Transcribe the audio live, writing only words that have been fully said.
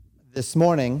This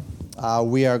morning,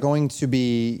 we are going to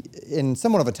be in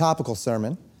somewhat of a topical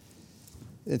sermon.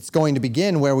 It's going to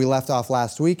begin where we left off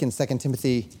last week in 2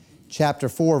 Timothy chapter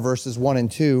 4, verses 1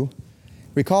 and 2.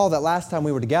 Recall that last time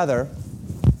we were together,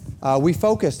 we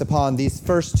focused upon these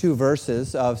first two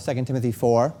verses of 2 Timothy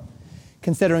 4,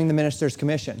 considering the minister's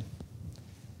commission.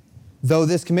 Though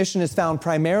this commission is found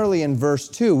primarily in verse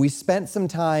 2, we spent some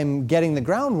time getting the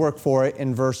groundwork for it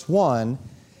in verse 1.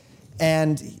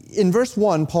 And in verse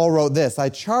 1, Paul wrote this, "I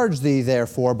charge thee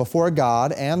therefore before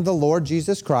God and the Lord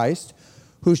Jesus Christ,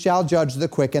 who shall judge the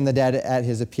quick and the dead at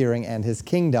his appearing and his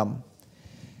kingdom."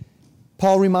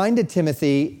 Paul reminded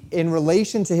Timothy in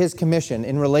relation to his commission,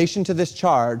 in relation to this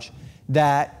charge,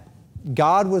 that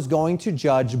God was going to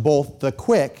judge both the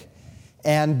quick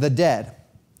and the dead,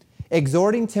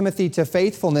 exhorting Timothy to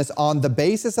faithfulness on the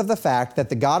basis of the fact that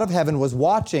the God of heaven was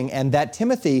watching and that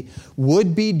Timothy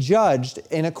would be judged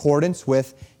in accordance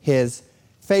with his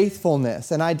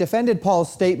faithfulness. And I defended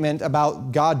Paul's statement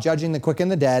about God judging the quick and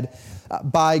the dead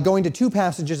by going to two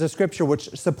passages of Scripture which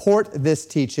support this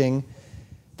teaching,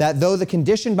 that though the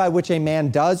condition by which a man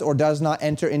does or does not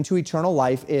enter into eternal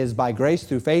life is by grace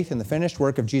through faith in the finished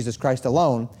work of Jesus Christ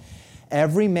alone,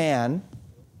 every man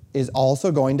is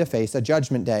also going to face a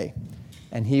judgment day,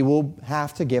 and he will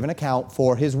have to give an account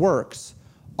for his works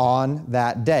on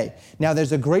that day. Now,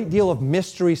 there's a great deal of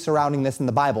mystery surrounding this in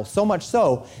the Bible, so much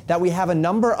so that we have a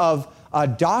number of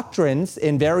doctrines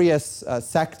in various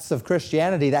sects of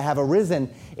Christianity that have arisen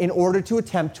in order to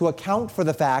attempt to account for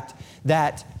the fact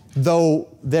that though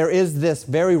there is this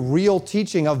very real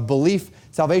teaching of belief,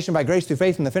 salvation by grace through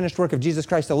faith in the finished work of Jesus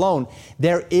Christ alone,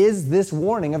 there is this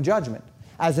warning of judgment.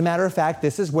 As a matter of fact,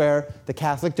 this is where the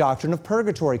Catholic doctrine of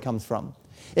purgatory comes from.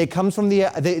 It comes from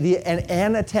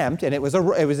an attempt, and it was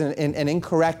an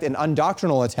incorrect and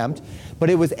undoctrinal attempt,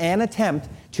 but it was an attempt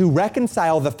to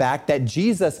reconcile the fact that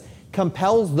Jesus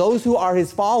compels those who are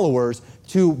his followers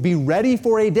to be ready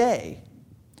for a day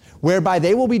whereby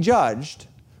they will be judged,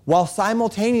 while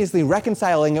simultaneously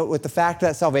reconciling it with the fact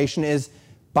that salvation is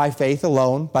by faith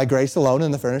alone, by grace alone,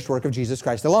 in the finished work of Jesus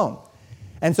Christ alone.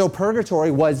 And so purgatory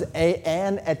was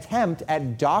an attempt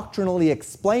at doctrinally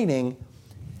explaining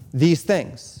these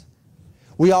things.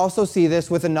 We also see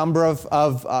this with a number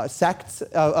of sects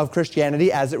of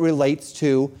Christianity as it relates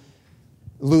to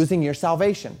losing your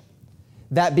salvation.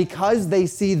 That because they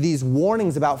see these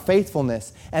warnings about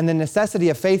faithfulness and the necessity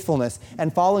of faithfulness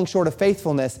and falling short of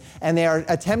faithfulness, and they are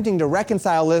attempting to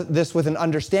reconcile this with an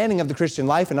understanding of the Christian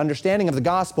life, an understanding of the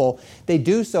gospel, they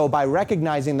do so by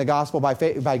recognizing the gospel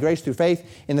by grace through faith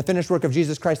in the finished work of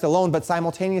Jesus Christ alone, but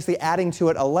simultaneously adding to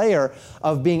it a layer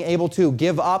of being able to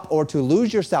give up or to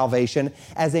lose your salvation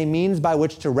as a means by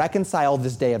which to reconcile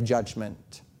this day of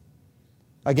judgment.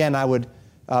 Again, I would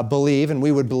believe, and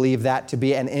we would believe that to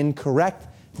be an incorrect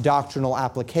doctrinal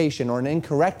application or an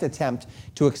incorrect attempt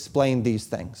to explain these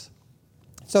things.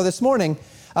 So this morning,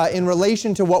 in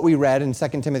relation to what we read in 2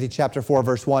 Timothy chapter 4,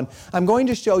 verse 1, I'm going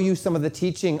to show you some of the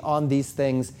teaching on these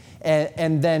things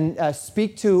and then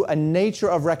speak to a nature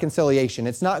of reconciliation.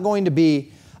 It's not going to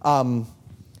be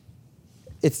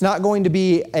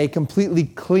a completely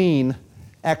clean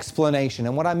explanation.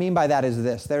 And what I mean by that is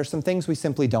this: there are some things we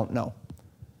simply don't know.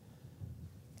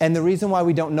 And the reason why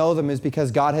we don't know them is because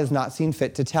God has not seen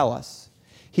fit to tell us.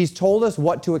 He's told us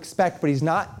what to expect, but He's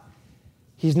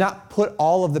not put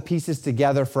all of the pieces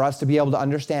together for us to be able to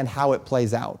understand how it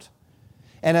plays out.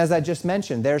 And as I just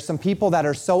mentioned, there are some people that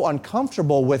are so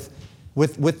uncomfortable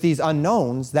with these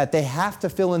unknowns that they have to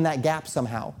fill in that gap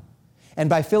somehow. And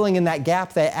by filling in that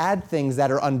gap, they add things that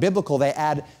are unbiblical. They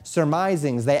add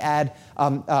surmisings. They add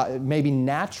maybe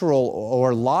natural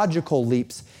or logical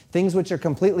leaps, things which are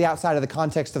completely outside of the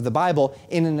context of the Bible,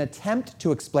 in an attempt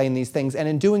to explain these things, and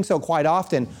in doing so quite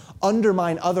often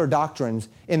undermine other doctrines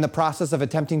in the process of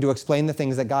attempting to explain the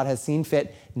things that God has seen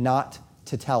fit not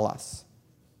to tell us.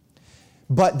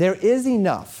 But there is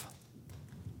enough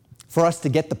for us to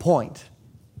get the point,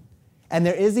 and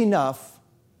there is enough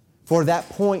for that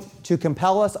point to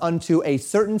compel us unto a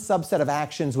certain subset of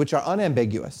actions which are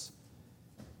unambiguous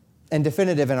and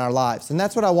definitive in our lives. And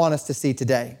that's what I want us to see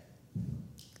today.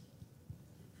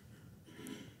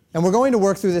 And we're going to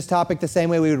work through this topic the same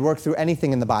way we would work through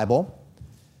anything in the Bible.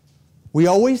 We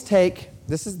always take,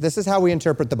 this is how we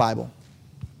interpret the Bible.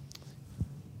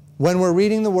 When we're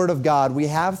reading the Word of God, we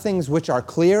have things which are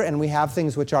clear and we have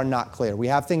things which are not clear. We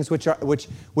have things which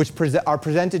are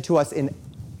presented to us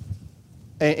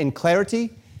in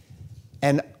clarity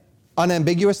and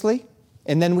unambiguously,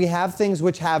 and then we have things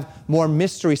which have more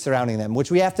mystery surrounding them,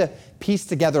 which we have to piece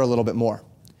together a little bit more.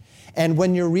 And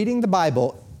when you're reading the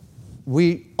Bible,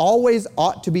 we always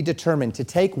ought to be determined to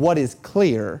take what is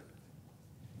clear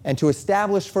and to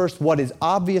establish first what is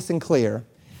obvious and clear,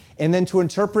 and then to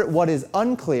interpret what is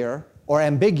unclear or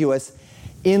ambiguous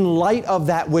in light of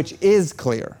that which is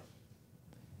clear.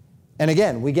 And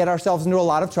again, we get ourselves into a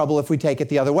lot of trouble if we take it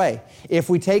the other way. If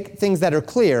we take things that are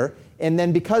clear, and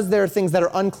then because there are things that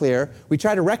are unclear, we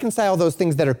try to reconcile those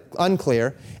things that are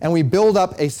unclear, and we build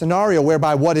up a scenario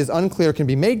whereby what is unclear can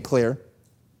be made clear,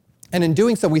 and in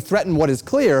doing so, we threaten what is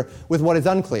clear with what is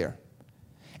unclear.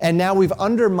 And now we've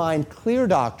undermined clear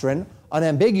doctrine,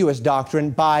 unambiguous doctrine,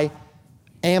 by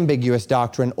ambiguous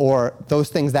doctrine, or those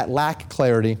things that lack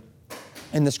clarity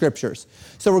in the Scriptures.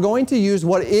 So we're going to use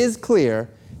what is clear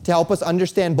to help us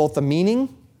understand both the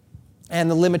meaning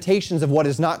and the limitations of what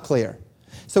is not clear.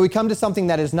 So we come to something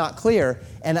that is not clear,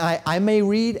 and I may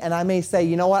read and I may say,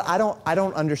 you know what, I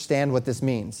don't understand what this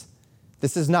means.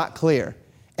 This is not clear.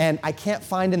 And I can't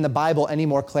find in the Bible any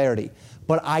more clarity.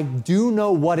 But I do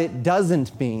know what it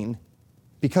doesn't mean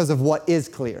because of what is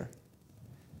clear.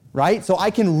 Right? So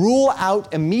I can rule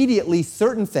out immediately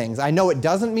certain things. I know it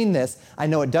doesn't mean this, I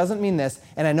know it doesn't mean this,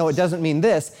 and I know it doesn't mean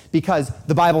this because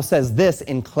the Bible says this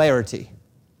in clarity.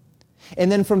 And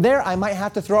then from there, I might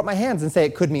have to throw up my hands and say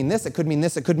it could mean this, it could mean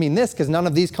this, it could mean this, because none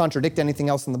of these contradict anything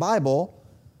else in the Bible.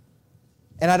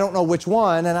 And I don't know which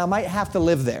one, and I might have to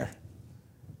live there.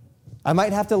 I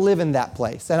might have to live in that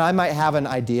place. And I might have an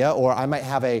idea, or I might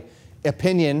have an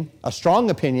opinion, a strong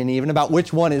opinion even, about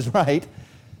which one is right.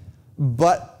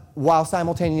 But while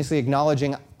simultaneously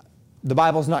acknowledging the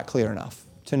Bible's not clear enough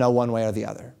to know one way or the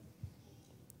other.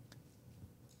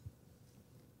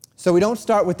 So we don't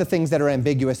start with the things that are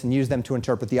ambiguous and use them to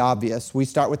interpret the obvious. We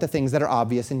start with the things that are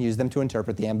obvious and use them to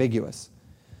interpret the ambiguous.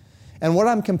 And what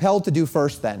I'm compelled to do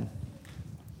first then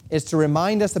is to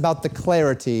remind us about the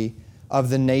clarity of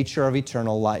the nature of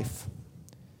eternal life.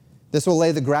 This will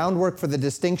lay the groundwork for the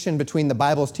distinction between the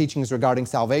Bible's teachings regarding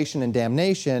salvation and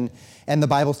damnation and the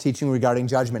Bible's teaching regarding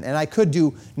judgment. And I could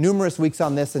do numerous weeks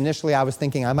on this. Initially, I was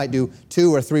thinking I might do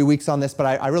 2 or 3 weeks on this, but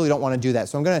I really don't want to do that.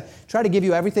 So I'm going to try to give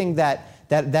you everything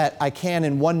that I can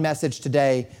in one message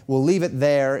today. We'll leave it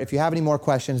there. If you have any more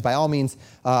questions, by all means,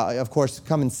 of course,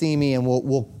 come and see me, and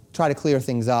we'll try to clear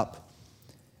things up.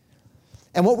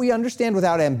 And what we understand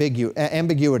without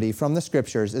ambiguity from the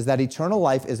Scriptures is that eternal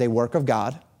life is a work of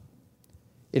God.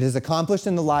 It is accomplished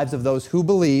in the lives of those who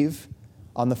believe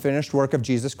on the finished work of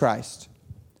Jesus Christ.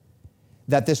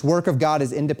 That this work of God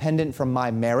is independent from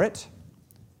my merit.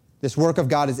 This work of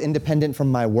God is independent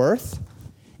from my worth.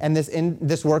 And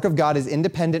this work of God is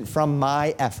independent from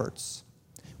my efforts.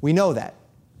 We know that,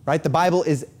 right? The Bible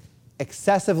is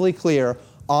excessively clear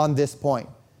on this point.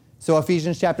 So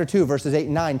Ephesians chapter 2, verses 8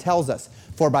 and 9 tells us,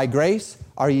 "For by grace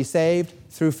are ye saved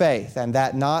through faith, and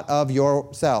that not of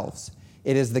yourselves.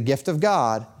 It is the gift of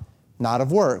God, not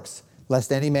of works,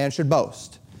 lest any man should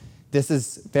boast." This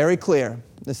is very clear.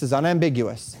 This is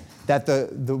unambiguous. That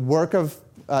the work of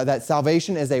that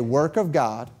salvation is a work of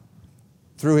God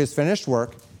through His finished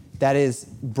work that is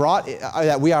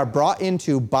that we are brought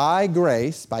into by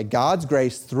grace, by God's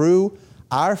grace, through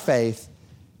our faith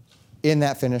in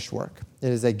that finished work. It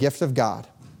is a gift of God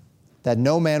that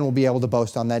no man will be able to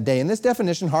boast on that day. And this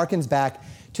definition harkens back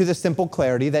to the simple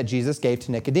clarity that Jesus gave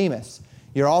to Nicodemus.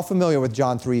 You're all familiar with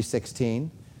John 3:16.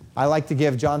 I like to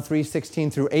give John 3:16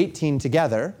 through 18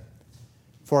 together.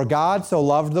 "For God so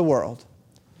loved the world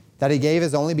that He gave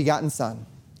His only begotten Son,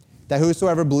 that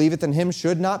whosoever believeth in Him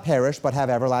should not perish, but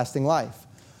have everlasting life.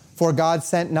 For God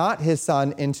sent not His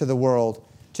Son into the world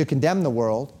to condemn the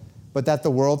world, but that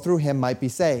the world through Him might be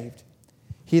saved.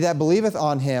 He that believeth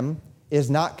on Him is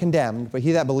not condemned, but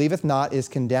he that believeth not is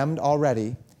condemned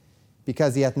already,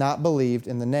 because he hath not believed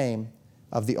in the name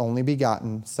of the only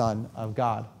begotten Son of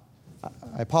God."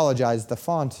 I apologize, the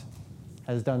font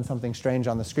has done something strange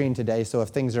on the screen today, so if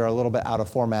things are a little bit out of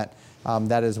format,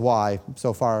 that is why.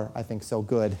 So far, I think so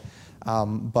good,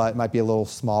 but it might be a little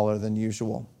smaller than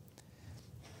usual.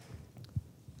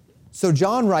 So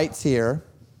John writes here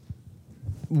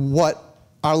what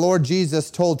our Lord Jesus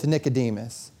told to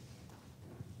Nicodemus,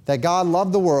 that God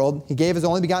loved the world, He gave His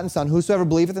only begotten Son, whosoever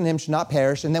believeth in Him should not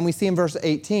perish. And then we see in verse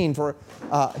 18, "For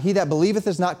he that believeth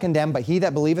is not condemned, but he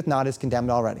that believeth not is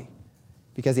condemned already,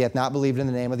 because he hath not believed in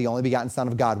the name of the only begotten Son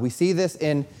of God." We see this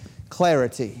in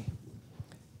clarity.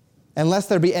 Unless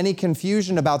there be any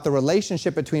confusion about the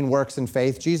relationship between works and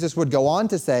faith, Jesus would go on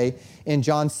to say in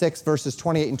John 6, verses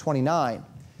 28 and 29,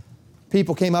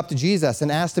 people came up to Jesus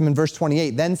and asked Him in verse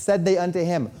 28, "Then said they unto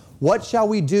Him, What shall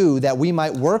we do that we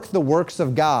might work the works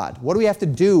of God?" What do we have to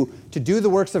do the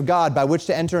works of God by which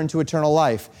to enter into eternal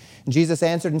life? And Jesus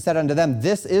answered and said unto them,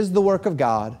 "This is the work of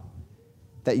God,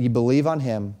 that ye believe on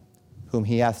Him whom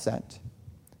He hath sent."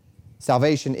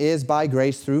 Salvation is by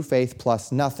grace through faith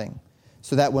plus nothing,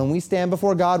 so that when we stand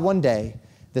before God one day,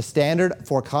 the standard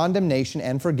for condemnation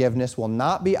and forgiveness will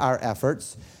not be our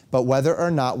efforts, but whether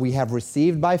or not we have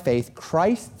received by faith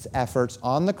Christ's efforts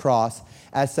on the cross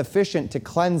as sufficient to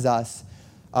cleanse us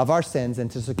of our sins and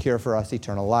to secure for us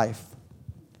eternal life.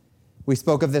 We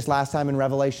spoke of this last time in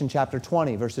Revelation chapter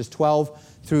 20, verses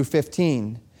 12 through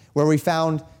 15, where we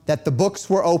found that the books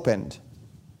were opened,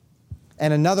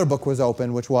 and another book was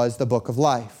opened, which was the book of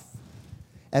life.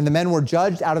 And the men were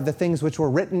judged out of the things which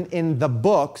were written in the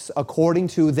books according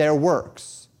to their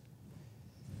works.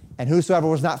 And whosoever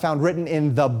was not found written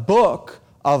in the book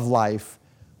of life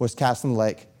was cast in the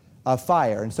lake of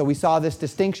fire. And so we saw this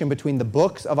distinction between the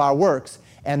books of our works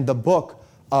and the book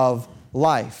of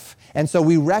life. And so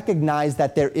we recognize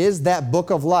that there is that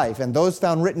book of life, and those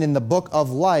found written in the book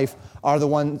of life are the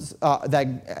ones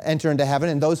that enter into heaven,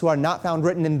 and those who are not found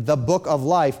written in the book of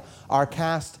life are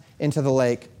cast into the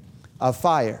lake of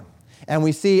fire. And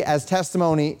we see as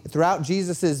testimony throughout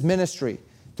Jesus' ministry,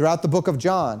 throughout the book of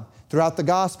John, throughout the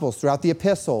Gospels, throughout the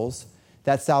epistles,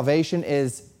 that salvation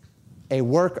is a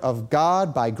work of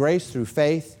God by grace through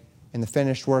faith in the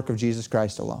finished work of Jesus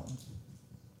Christ alone.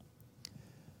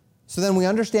 So then we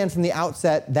understand from the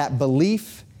outset that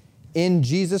belief in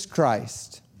Jesus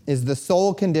Christ is the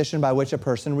sole condition by which a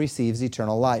person receives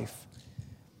eternal life.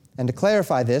 And to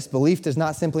clarify this, belief does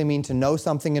not simply mean to know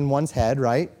something in one's head,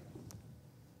 right?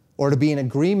 Or to be in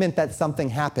agreement that something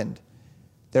happened.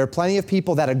 There are plenty of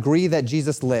people that agree that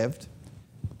Jesus lived,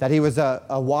 that he was a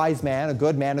wise man, a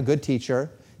good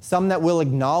teacher. Some that will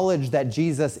acknowledge that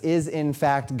Jesus is in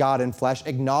fact God in flesh,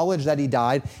 acknowledge that he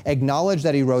died, acknowledge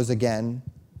that he rose again,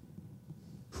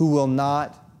 who will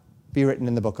not be written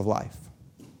in the book of life.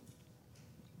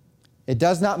 It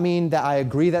does not mean that I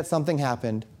agree that something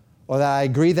happened or that I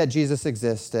agree that Jesus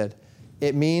existed.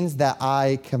 It means that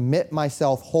I commit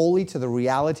myself wholly to the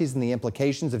realities and the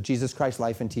implications of Jesus Christ's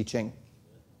life and teaching.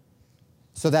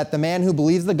 So that the man who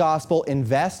believes the gospel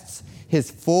invests his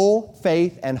full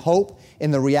faith and hope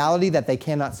in the reality that they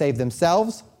cannot save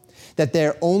themselves, that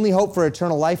their only hope for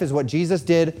eternal life is what Jesus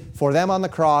did for them on the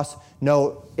cross.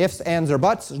 No ifs, ands, or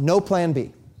buts, no plan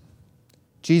B.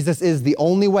 Jesus is the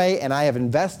only way, and I have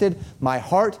invested my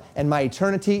heart and my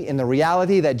eternity in the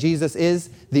reality that Jesus is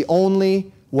the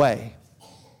only way.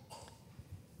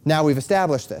 Now we've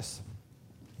established this.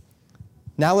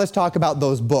 Now let's talk about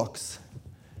those books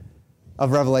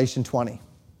of Revelation 20.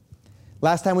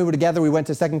 Last time we were together, we went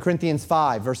to 2 Corinthians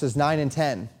 5, verses 9 and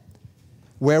 10,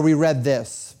 where we read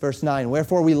this, verse 9,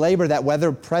 "Wherefore we labor that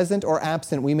whether present or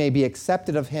absent we may be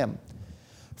accepted of him.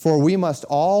 For we must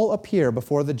all appear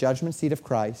before the judgment seat of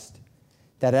Christ,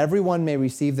 that everyone may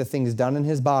receive the things done in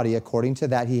his body according to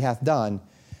that he hath done,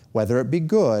 whether it be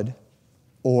good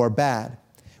or bad."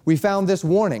 We found this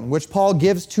warning, which Paul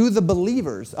gives to the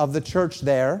believers of the church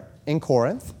there in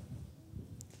Corinth.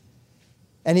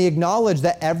 And he acknowledged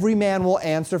that every man will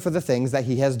answer for the things that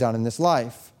he has done in this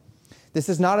life. This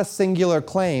is not a singular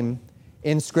claim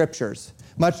in Scriptures.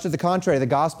 Much to the contrary, the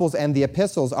Gospels and the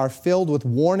epistles are filled with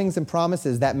warnings and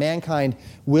promises that mankind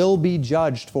will be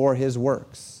judged for his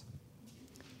works.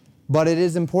 But it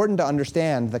is important to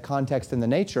understand the context and the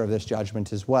nature of this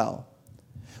judgment as well.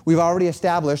 We've already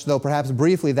established, though perhaps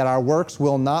briefly, that our works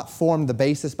will not form the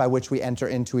basis by which we enter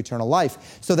into eternal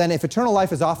life. So then if eternal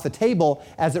life is off the table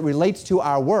as it relates to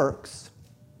our works,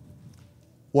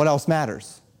 what else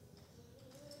matters?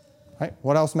 Right?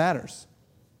 What else matters?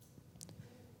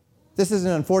 This is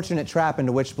an unfortunate trap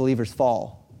into which believers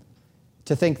fall.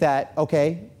 To think that,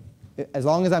 okay, as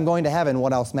long as I'm going to heaven,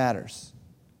 what else matters?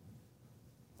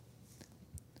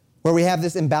 Where we have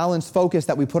this imbalanced focus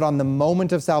that we put on the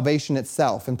moment of salvation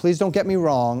itself. And please don't get me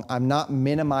wrong, I'm not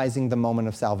minimizing the moment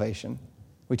of salvation.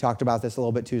 We talked about this a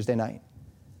little bit Tuesday night.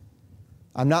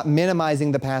 I'm not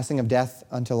minimizing the passing of death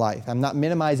unto life. I'm not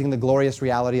minimizing the glorious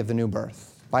reality of the new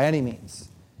birth by any means.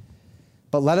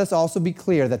 But let us also be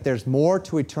clear that there's more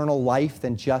to eternal life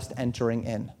than just entering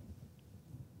in.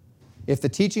 If the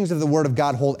teachings of the Word of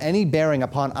God hold any bearing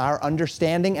upon our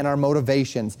understanding and our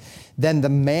motivations, then the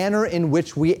manner in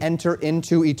which we enter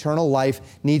into eternal life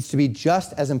needs to be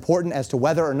just as important as to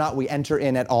whether or not we enter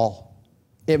in at all.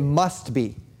 It must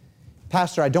be.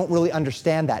 Pastor, I don't really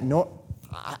understand that. No,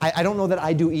 I don't know that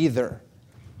I do either.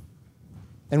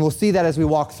 And we'll see that as we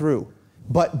walk through.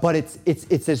 But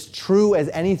it's as true as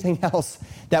anything else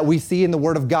that we see in the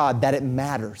Word of God that it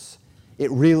matters.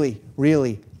 It really,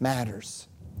 really matters.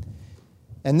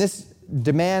 And this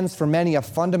demands for many a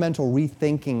fundamental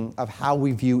rethinking of how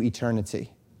we view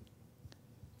eternity,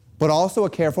 but also a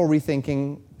careful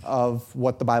rethinking of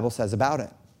what the Bible says about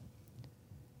it.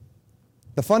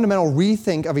 The fundamental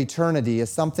rethink of eternity is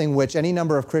something which any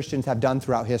number of Christians have done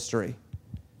throughout history.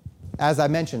 As I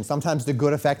mentioned, sometimes to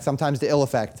good effect, sometimes to ill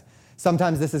effect.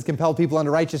 Sometimes this has compelled people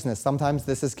unto righteousness. Sometimes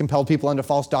this has compelled people unto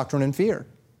false doctrine and fear.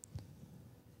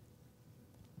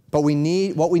 But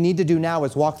what we need to do now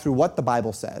is walk through what the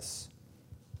Bible says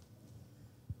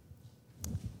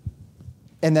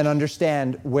and then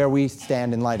understand where we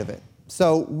stand in light of it.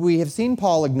 So we have seen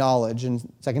Paul acknowledge in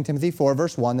 2 Timothy 4,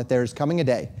 verse 1, that there is coming a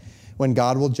day when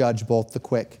God will judge both the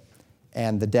quick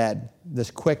and the dead. This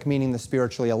quick meaning the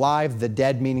spiritually alive, the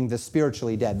dead meaning the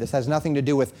spiritually dead. This has nothing to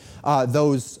do with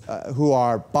those who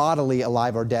are bodily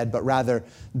alive or dead, but rather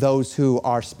those who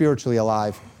are spiritually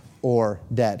alive or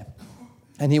dead.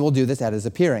 And he will do this at his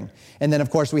appearing. And then, of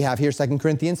course, we have here 2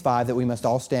 Corinthians 5, that we must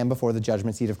all stand before the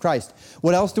judgment seat of Christ.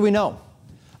 What else do we know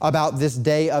about this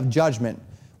day of judgment?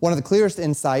 One of the clearest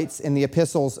insights in the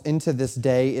epistles into this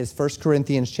day is 1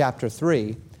 Corinthians chapter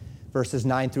 3, verses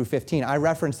 9 through 15. I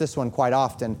reference this one quite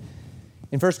often.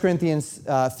 In 1 Corinthians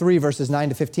 3, verses 9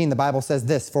 to 15, the Bible says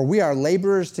this, "For we are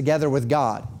laborers together with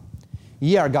God.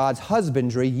 Ye are God's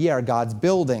husbandry, ye are God's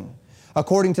building.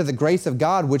 According to the grace of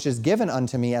God which is given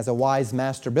unto me as a wise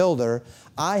master builder,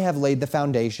 I have laid the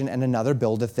foundation, and another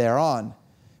buildeth thereon.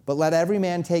 But let every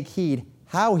man take heed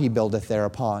how he buildeth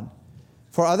thereupon.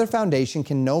 For other foundation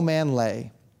can no man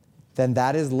lay than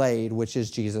that is laid, which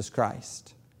is Jesus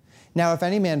Christ. Now if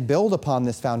any man build upon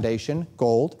this foundation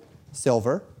gold,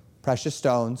 silver, precious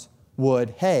stones,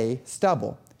 wood, hay,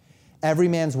 stubble, every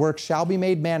man's work shall be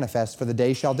made manifest, for the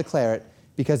day shall declare it,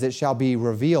 because it shall be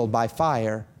revealed by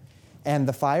fire. And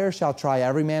the fire shall try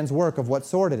every man's work of what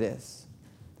sort it is.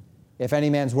 If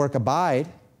any man's work abide,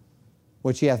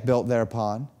 which he hath built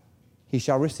thereupon, he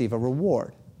shall receive a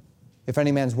reward. If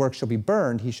any man's work shall be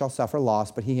burned, he shall suffer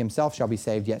loss, but he himself shall be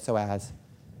saved, yet so as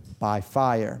by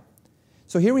fire."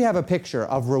 So here we have a picture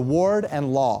of reward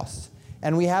and loss.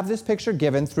 And we have this picture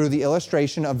given through the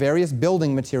illustration of various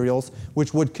building materials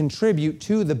which would contribute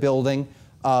to the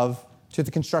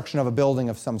construction of a building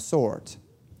of some sort.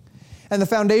 And the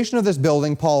foundation of this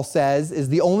building, Paul says, is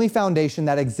the only foundation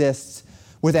that exists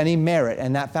with any merit,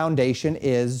 and that foundation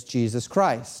is Jesus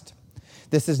Christ.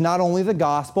 This is not only the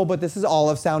gospel, but this is all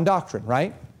of sound doctrine,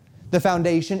 right? The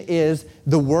foundation is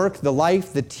the work, the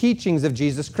life, the teachings of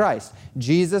Jesus Christ,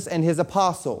 Jesus and his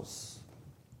apostles,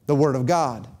 the Word of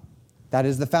God. That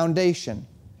is the foundation.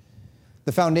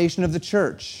 The foundation of the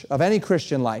church, of any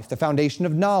Christian life, the foundation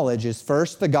of knowledge is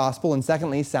first the gospel, and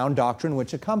secondly, sound doctrine,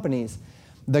 which accompanies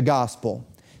the gospel.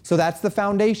 So that's the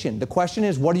foundation. The question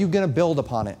is, what are you going to build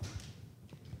upon it?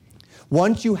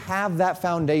 Once you have that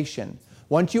foundation,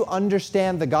 once you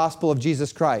understand the gospel of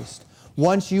Jesus Christ,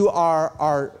 once you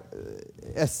are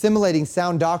assimilating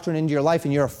sound doctrine into your life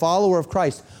and you're a follower of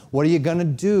Christ, what are you going to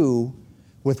do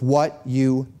with what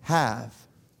you have?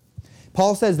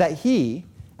 Paul says that he,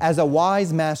 as a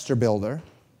wise master builder,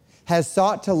 has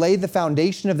sought to lay the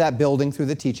foundation of that building through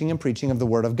the teaching and preaching of the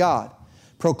Word of God,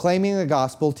 proclaiming the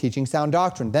gospel, teaching sound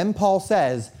doctrine. Then Paul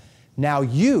says, now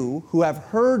you who have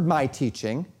heard my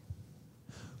teaching,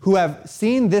 who have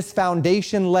seen this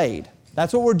foundation laid,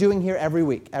 that's what we're doing here every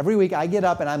week. Every week I get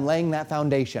up and I'm laying that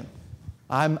foundation.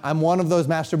 I'm one of those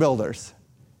master builders,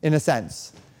 in a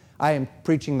sense. I am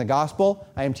preaching the gospel.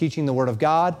 I am teaching the Word of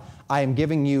God. I am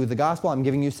giving you the gospel. I'm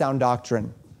giving you sound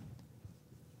doctrine.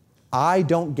 I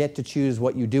don't get to choose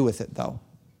what you do with it, though.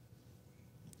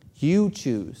 You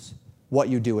choose what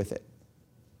you do with it.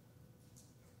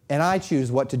 And I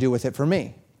choose what to do with it for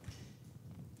me.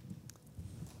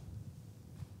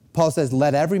 Paul says,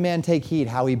 let every man take heed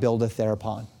how he buildeth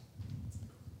thereupon.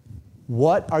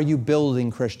 What are you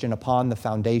building, Christian, upon the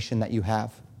foundation that you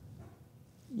have?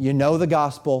 You know the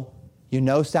gospel. You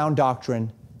know sound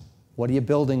doctrine. What are you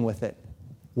building with it?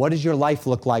 What does your life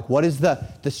look like? What is the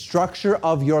structure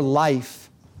of your life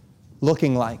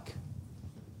looking like?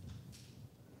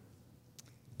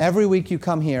 Every week you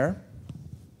come here,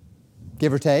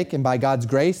 give or take, and by God's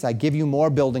grace, I give you more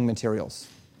building materials.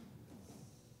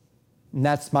 And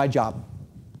that's my job.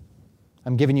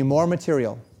 I'm giving you more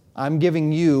material.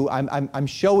 I'm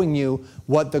showing you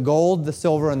what the gold, the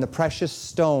silver, and the precious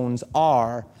stones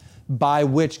are by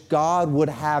which God would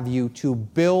have you to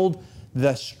build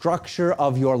the structure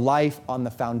of your life on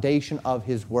the foundation of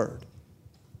His Word.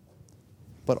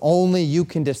 But only you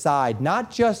can decide,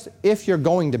 not just if you're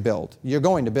going to build,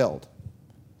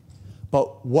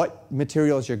 but what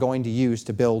materials you're going to use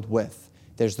to build with.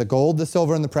 There's the gold, the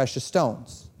silver, and the precious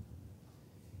stones.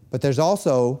 But there's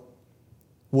also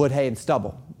wood, hay, and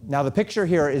stubble. Now the picture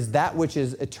here is that which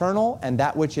is eternal and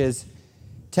that which is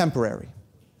temporary.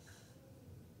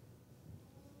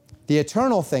 The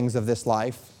eternal things of this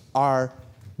life are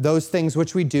those things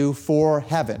which we do for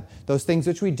heaven, those things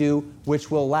which we do which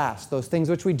will last, those things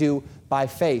which we do by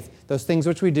faith, those things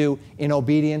which we do in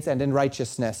obedience and in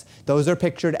righteousness. Those are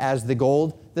pictured as the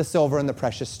gold, the silver, and the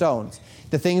precious stones.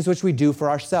 The things which we do for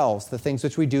ourselves, the things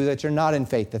which we do that are not in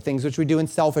faith, the things which we do in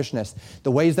selfishness,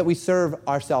 the ways that we serve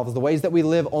ourselves, the ways that we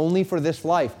live only for this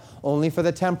life, only for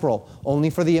the temporal, only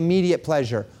for the immediate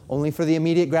pleasure, only for the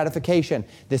immediate gratification.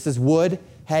 This is wood,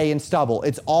 hay, and stubble.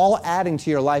 It's all adding to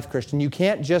your life, Christian. You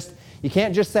can't just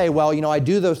say, well, I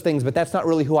do those things, but that's not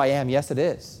really who I am. Yes, it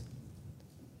is.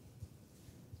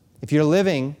 If you're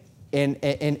living in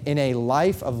a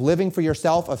life of living for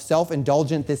yourself, of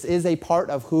self-indulgent, this is a part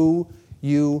of who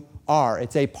you are.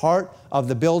 It's a part of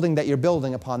the building that you're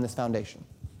building upon this foundation.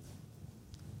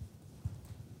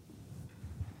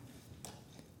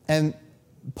 And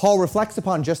Paul reflects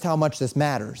upon just how much this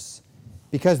matters,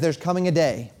 because there's coming a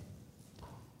day,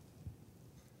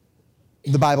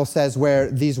 the Bible says,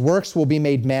 where these works will be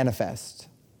made manifest.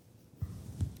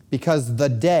 Because the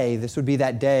day, this would be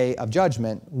that day of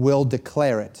judgment, will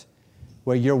declare it,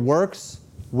 where your works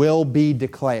will be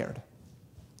declared.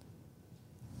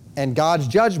 And God's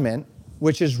judgment,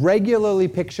 which is regularly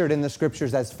pictured in the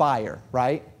Scriptures as fire,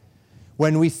 right?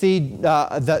 When we see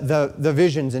the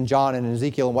visions in John and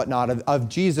Ezekiel and whatnot of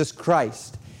Jesus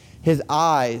Christ, his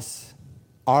eyes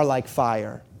are like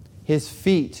fire. His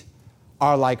feet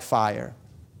are like fire.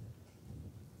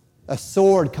 A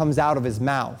sword comes out of his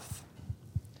mouth.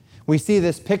 We see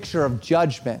this picture of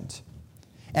judgment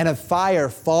and of fire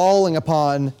falling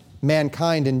upon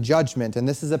mankind in judgment. And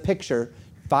this is a picture,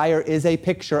 fire is a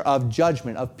picture of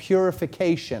judgment, of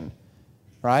purification,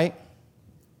 right?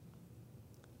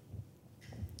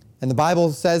 And the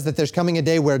Bible says that there's coming a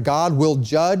day where God will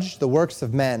judge the works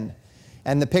of men.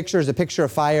 And the picture is a picture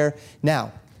of fire.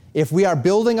 Now, if we are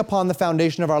building upon the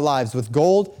foundation of our lives with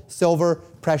gold, silver,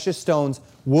 precious stones,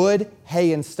 wood,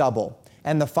 hay, and stubble,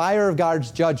 and the fire of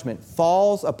God's judgment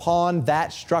falls upon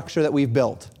that structure that we've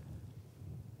built,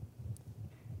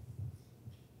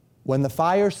 when the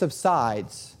fire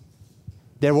subsides,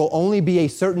 there will only be a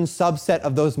certain subset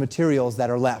of those materials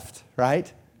that are left,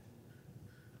 right?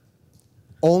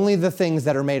 Only the things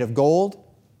that are made of gold,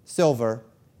 silver,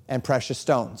 and precious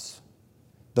stones.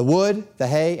 The wood, the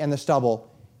hay, and the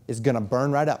stubble is going to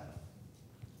burn right up.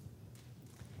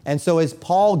 And so as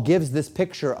Paul gives this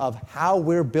picture of how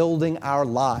we're building our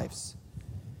lives,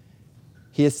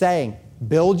 he is saying,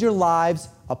 build your lives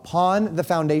upon the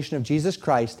foundation of Jesus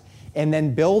Christ, and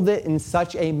then build it in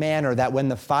such a manner that when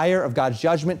the fire of God's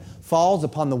judgment falls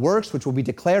upon the works, which will be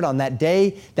declared on that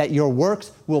day, that your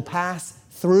works will pass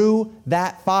through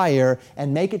that fire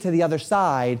and make it to the other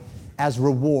side as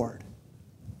reward.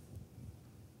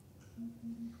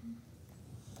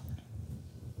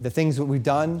 The things that we've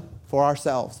done for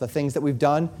ourselves, the things that we've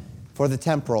done for the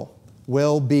temporal,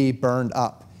 will be burned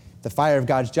up. The fire of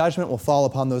God's judgment will fall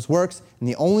upon those works, and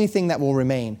the only thing that will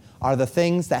remain are the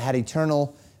things that had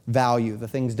eternal value, the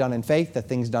things done in faith, the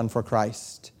things done for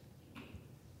Christ.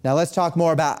 Now let's talk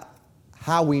more about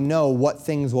how we know what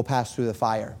things will pass through the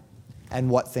fire and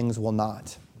what things will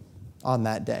not on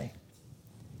that day.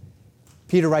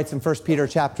 Peter writes in 1 Peter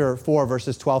chapter 4,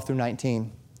 verses 12 through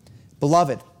 19,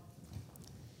 Beloved,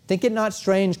 think it not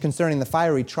strange concerning the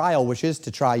fiery trial which is to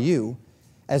try you,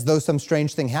 as though some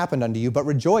strange thing happened unto you, but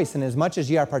rejoice inasmuch as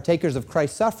ye are partakers of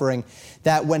Christ's suffering,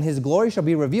 that when his glory shall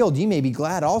be revealed, ye may be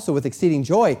glad also with exceeding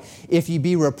joy. If ye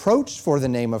be reproached for the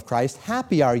name of Christ,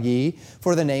 happy are ye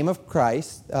for the name of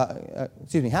Christ.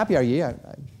 Happy are ye. I had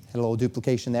a little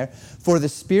duplication there. For the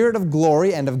Spirit of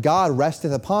glory and of God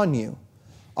resteth upon you.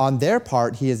 On their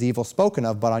part he is evil spoken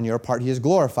of, but on your part he is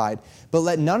glorified. But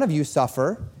let none of you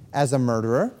suffer as a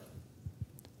murderer,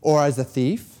 or as a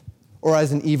thief, or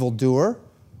as an evildoer,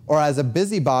 or as a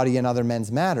busybody in other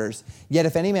men's matters. Yet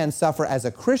if any man suffer as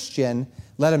a Christian,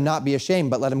 let him not be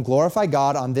ashamed, but let him glorify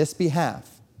God on this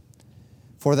behalf.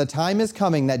 For the time is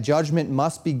coming that judgment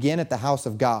must begin at the house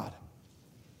of God.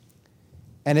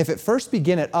 And if it first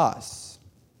begin at us,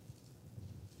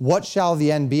 what shall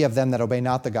the end be of them that obey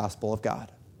not the gospel of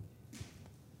God?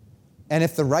 And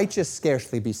if the righteous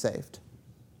scarcely be saved,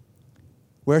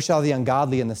 where shall the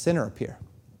ungodly and the sinner appear?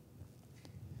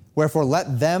 Wherefore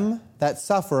let them that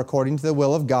suffer according to the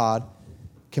will of God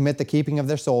commit the keeping of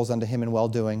their souls unto him in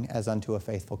well-doing as unto a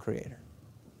faithful Creator.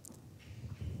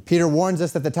 Peter warns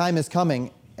us that the time is coming,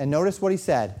 and notice what he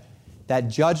said, that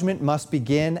judgment must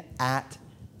begin at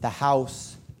the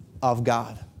house of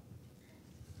God.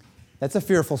 That's a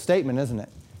fearful statement, isn't it?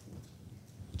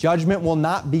 Judgment will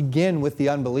not begin with the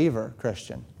unbeliever,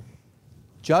 Christian.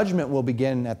 Judgment will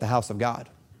begin at the house of God.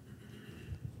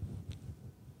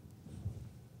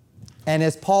 And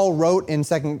as Paul wrote in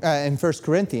 1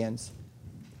 Corinthians,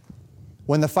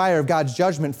 when the fire of God's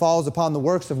judgment falls upon the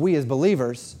works of we as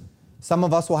believers, some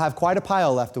of us will have quite a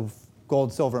pile left of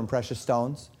gold, silver, and precious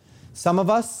stones. Some of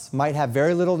us might have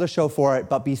very little to show for it,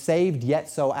 but be saved yet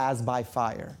so as by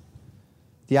fire.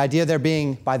 The idea there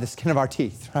being by the skin of our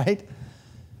teeth, right?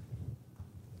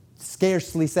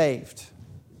 Scarcely saved.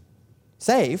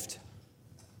 Saved,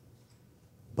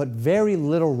 but very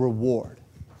little reward.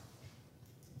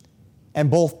 And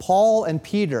both Paul and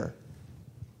Peter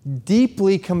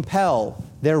deeply compel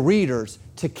their readers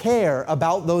to care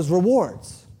about those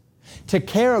rewards, to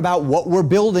care about what we're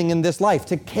building in this life,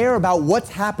 to care about what's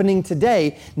happening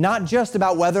today, not just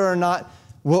about whether or not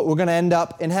we're going to end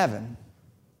up in heaven.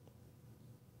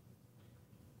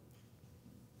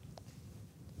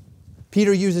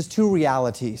 Peter uses two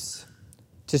realities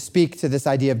to speak to this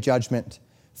idea of judgment.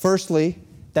 Firstly,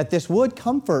 that this would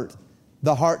comfort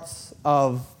the hearts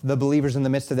of the believers in the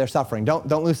midst of their suffering.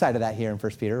 Don't lose sight of that here in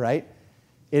 1 Peter, right?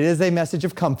 It is a message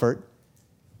of comfort,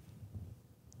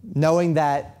 knowing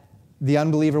that the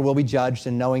unbeliever will be judged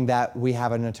and knowing that we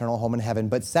have an eternal home in heaven.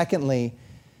 But secondly,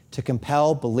 to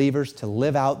compel believers to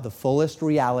live out the fullest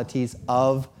realities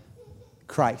of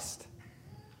Christ,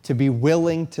 to be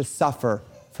willing to suffer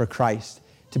for Christ,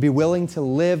 to be willing to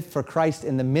live for Christ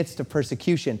in the midst of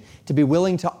persecution, to be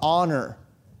willing to honor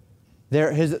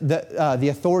the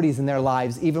authorities in their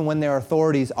lives, even when their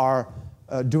authorities are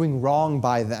doing wrong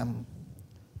by them.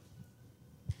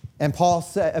 And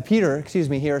Peter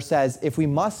here says, if we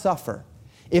must suffer,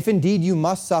 if indeed you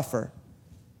must suffer,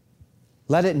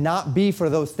 let it not be for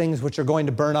those things which are going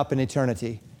to burn up in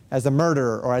eternity, as a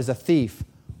murderer or as a thief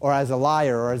or as a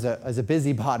liar or as a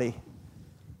busybody.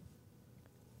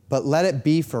 But let it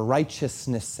be for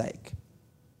righteousness' sake,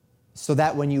 so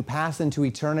that when you pass into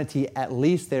eternity, at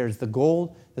least there's the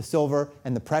gold, the silver,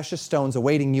 and the precious stones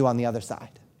awaiting you on the other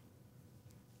side.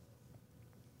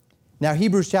 Now,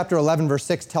 Hebrews chapter 11, verse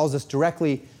 6 tells us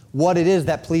directly what it is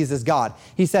that pleases God.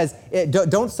 He says,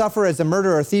 don't suffer as a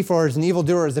murderer, a thief, or as an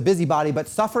evildoer, or as a busybody, but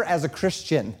suffer as a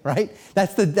Christian, right?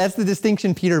 That's the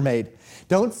distinction Peter made.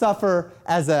 Don't suffer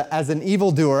as an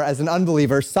evildoer, as an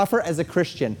unbeliever. Suffer as a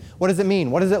Christian. What does it mean?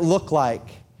 What does it look like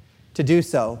to do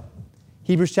so?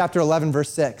 Hebrews chapter 11, verse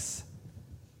 6.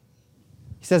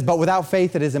 He says, but without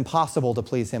faith it is impossible to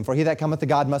please him. For he that cometh to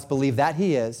God must believe that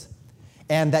he is,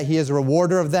 and that he is a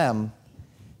rewarder of them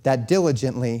that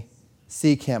diligently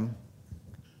seek him.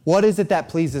 What is it that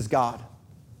pleases God?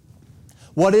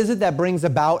 What is it that brings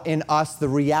about in us the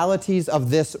realities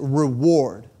of this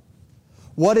reward?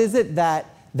 What is it that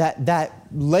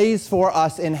lays for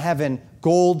us in heaven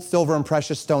gold, silver, and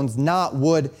precious stones, not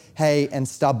wood, hay, and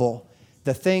stubble?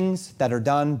 The things that are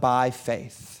done by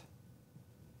faith.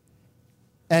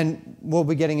 And we'll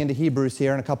be getting into Hebrews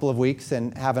here in a couple of weeks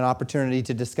and have an opportunity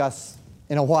to discuss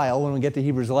in a while when we get to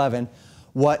Hebrews 11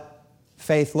 what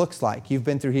faith looks like. You've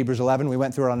been through Hebrews 11. We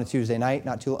went through it on a Tuesday night,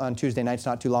 on Tuesday nights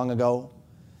not too long ago.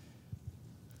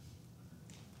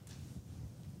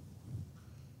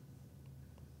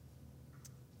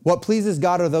 What pleases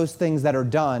God are those things that are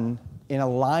done in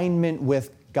alignment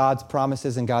with God's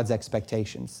promises and God's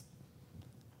expectations.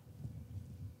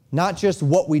 Not just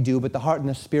what we do, but the heart and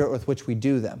the spirit with which we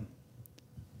do them.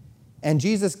 And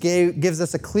Jesus gives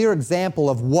us a clear example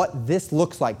of what this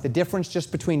looks like, the difference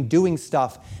just between doing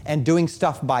stuff and doing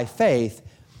stuff by faith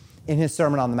in his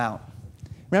Sermon on the Mount.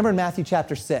 Remember in Matthew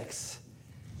chapter 6,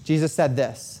 Jesus said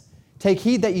this, take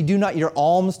heed that you do not your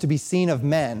alms to be seen of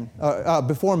men,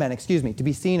 before men, to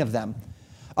be seen of them.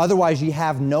 Otherwise ye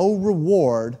have no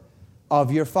reward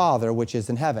of your Father which is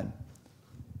in heaven.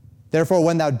 Therefore,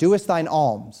 when thou doest thine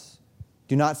alms,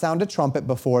 do not sound a trumpet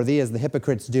before thee, as the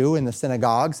hypocrites do in the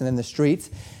synagogues and in the streets,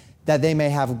 that they may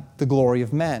have the glory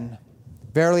of men.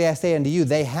 Verily I say unto you,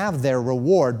 they have their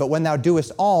reward. But when thou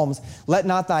doest alms, let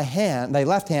not thy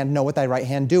left hand know what thy right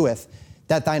hand doeth,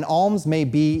 that thine alms may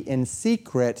be in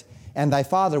secret, and thy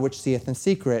Father which seeth in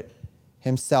secret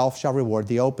himself shall reward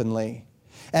thee openly.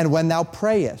 And when thou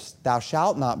prayest, thou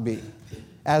shalt not be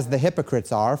as the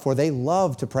hypocrites are, for they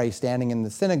love to pray standing in the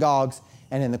synagogues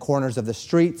and in the corners of the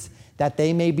streets, that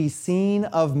they may be seen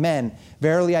of men.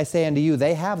 Verily I say unto you,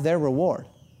 they have their reward.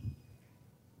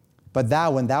 But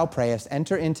thou, when thou prayest,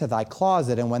 enter into thy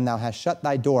closet, and when thou hast shut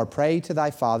thy door, pray to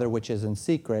thy Father which is in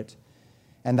secret,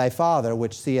 and thy Father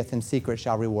which seeth in secret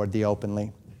shall reward thee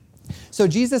openly. So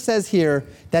Jesus says here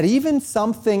that even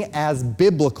something as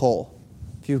biblical,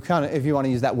 if you want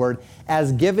to use that word,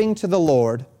 as giving to the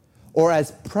Lord or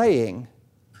as praying,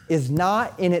 is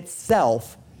not in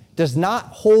itself, does not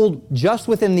hold just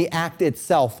within the act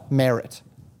itself merit.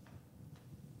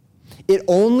 it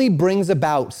only brings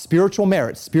about spiritual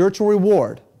merit, spiritual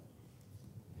reward,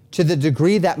 to the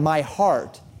degree that my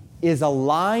heart is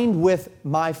aligned with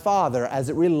my Father as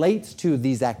it relates to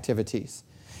these activities,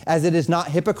 as it is not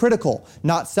hypocritical,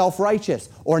 not self-righteous,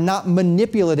 or not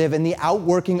manipulative in the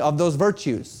outworking of those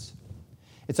virtues.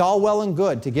 It's all well and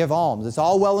good to give alms. It's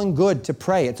all well and good to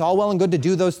pray. It's all well and good to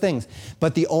do those things.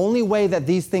 But the only way that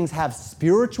these things have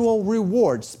spiritual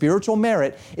reward, spiritual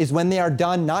merit, is when they are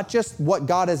done not just what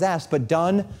God has asked, but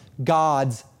done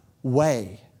God's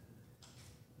way.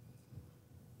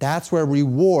 That's where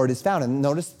reward is found. And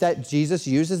notice that Jesus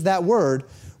uses that word,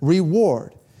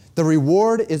 reward. The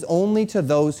reward is only to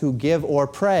those who give or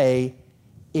pray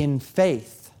in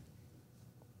faith.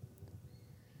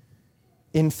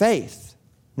 In faith.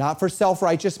 Not for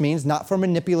self-righteous means, not for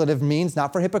manipulative means,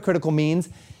 not for hypocritical means.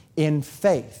 In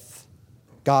faith.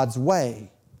 God's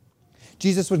way.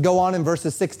 Jesus would go on in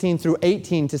verses 16 through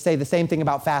 18 to say the same thing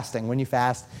about fasting. When you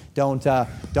fast, don't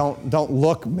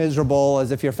look miserable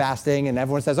as if you're fasting, and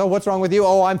everyone says, "Oh, what's wrong with you?"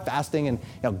 "Oh, I'm fasting,"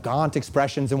 and gaunt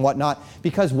expressions and whatnot.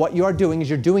 Because what you are doing is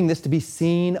you're doing this to be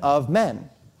seen of men,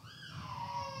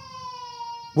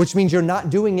 which means you're not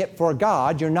doing it for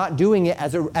God. You're not doing it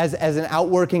as an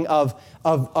outworking of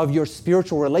your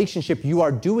spiritual relationship. You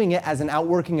are doing it as an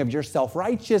outworking of your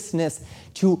self-righteousness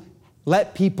to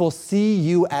let people see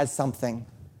you as something,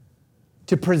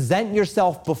 to present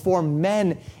yourself before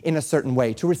men in a certain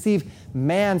way, to receive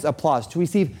man's applause, to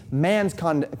receive man's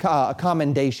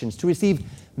commendations, to receive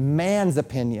man's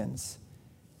opinions.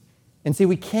 And see,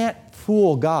 we can't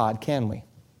fool God, can we?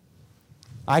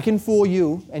 I can fool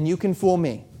you, and you can fool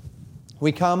me.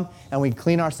 We come and we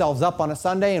clean ourselves up on a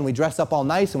Sunday and we dress up all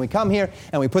nice and we come here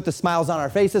and we put the smiles on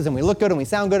our faces and we look good and we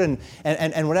sound good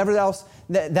and whatever else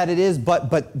that it is.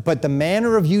 But the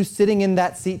manner of you sitting in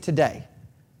that seat today,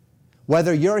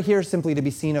 whether you're here simply to be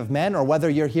seen of men or whether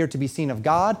you're here to be seen of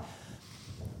God,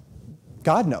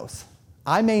 God knows.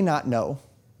 I may not know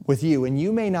with you and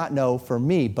you may not know for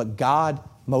me, but God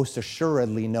most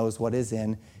assuredly knows what is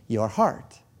in your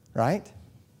heart, right?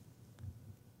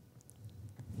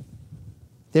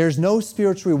 There's no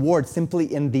spiritual reward simply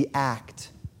in the act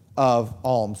of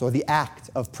alms or the act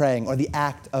of praying or the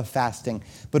act of fasting,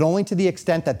 but only to the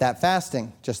extent that that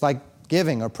fasting, just like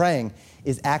giving or praying,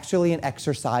 is actually an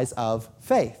exercise of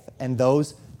faith. And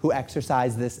those who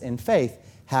exercise this in faith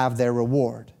have their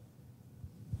reward.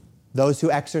 Those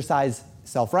who exercise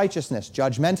self-righteousness,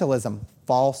 judgmentalism,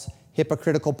 false,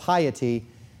 hypocritical piety,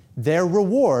 their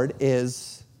reward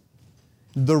is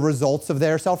the results of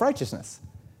their self-righteousness.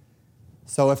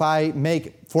 So if I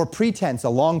make, for pretense, a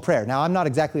long prayer. Now, I'm not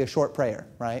exactly a short prayer,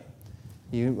 right?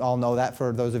 You all know that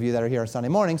for those of you that are here on Sunday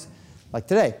mornings, like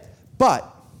today. But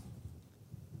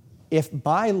if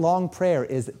my long prayer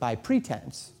is by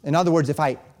pretense, in other words, if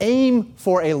I aim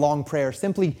for a long prayer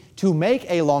simply to make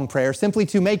a long prayer, simply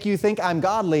to make you think I'm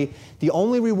godly, the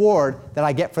only reward that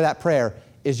I get for that prayer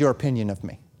is your opinion of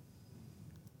me.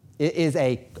 It is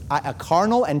a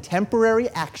carnal and temporary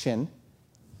action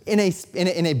in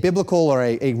a biblical or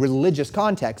a religious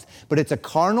context, but it's a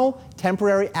carnal,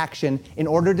 temporary action in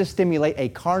order to stimulate a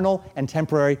carnal and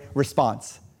temporary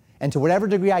response. And to whatever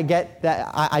degree I get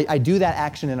that, I do that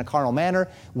action in a carnal manner,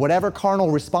 whatever carnal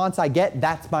response I get,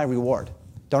 that's my reward.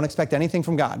 Don't expect anything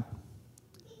from God.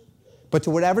 But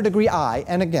to whatever degree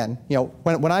and again,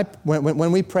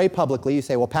 when we pray publicly, you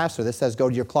say, "Well, Pastor, this says go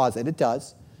to your closet." It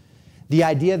does. The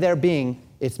idea there being,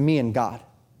 it's me and God.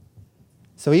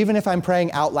 So even if I'm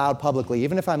praying out loud publicly,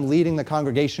 even if I'm leading the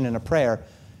congregation in a prayer,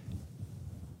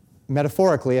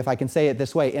 metaphorically, if I can say it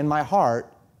this way, in my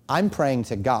heart, I'm praying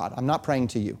to God. I'm not praying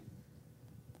to you.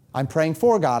 I'm praying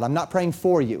for God. I'm not praying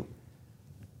for you.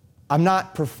 I'm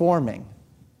not performing.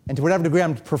 And to whatever degree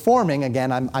I'm performing,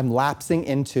 again, I'm lapsing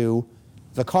into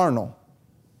the carnal.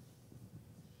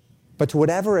 But to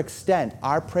whatever extent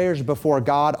our prayers before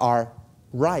God are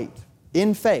right,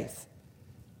 in faith,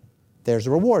 there's a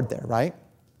reward there, right?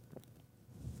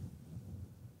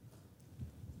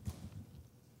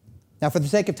 Now, for the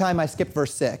sake of time, I skipped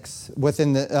verse 6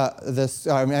 within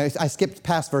I skipped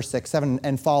past verse 6, 7,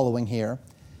 and following here.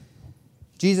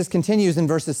 Jesus continues in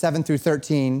verses 7 through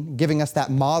 13, giving us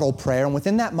that model prayer. And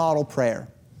within that model prayer,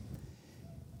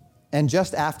 and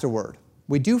just afterward,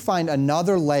 we do find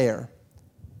another layer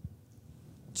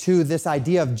to this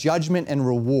idea of judgment and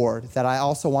reward that I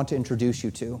also want to introduce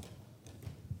you to.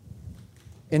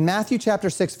 In Matthew chapter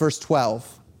 6, verse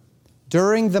 12,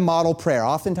 during the model prayer,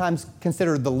 oftentimes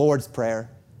considered the Lord's Prayer,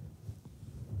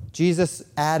 Jesus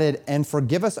added, "And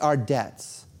forgive us our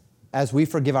debts as we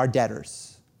forgive our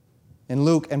debtors." In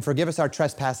Luke, "And forgive us our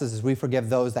trespasses as we forgive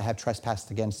those that have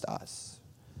trespassed against us."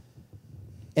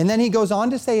 And then he goes on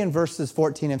to say in verses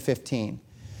 14 and 15,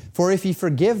 "For if ye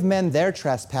forgive men their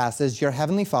trespasses, your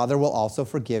heavenly Father will also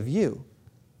forgive you.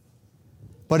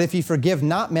 But if ye forgive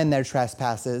not men their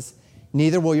trespasses,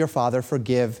 neither will your Father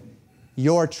forgive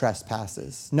your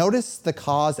trespasses." Notice the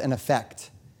cause and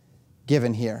effect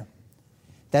given here.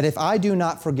 That if I do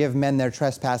not forgive men their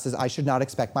trespasses, I should not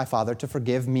expect my Father to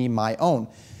forgive me my own.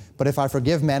 But if I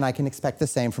forgive men, I can expect the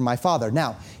same from my Father.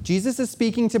 Now, Jesus is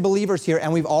speaking to believers here,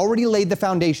 and we've already laid the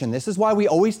foundation. This is why we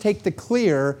always take the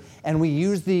clear and we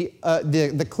use the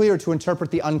clear to interpret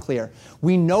the unclear.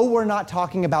 We know we're not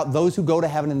talking about those who go to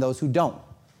heaven and those who don't,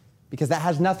 because that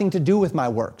has nothing to do with my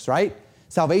works, right?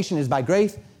 Salvation is by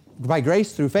grace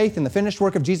through faith in the finished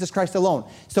work of Jesus Christ alone.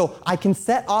 So I can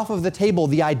set off of the table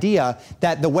the idea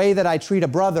that the way that I treat a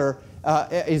brother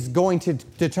is going to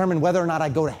determine whether or not I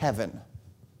go to heaven.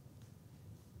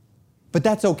 But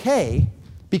that's okay,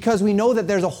 because we know that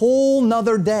there's a whole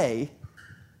nother day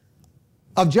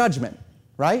of judgment,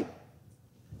 right?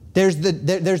 There's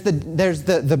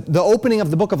the opening of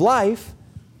the book of life,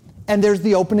 and there's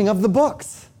the opening of the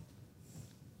books.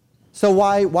 So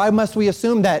why must we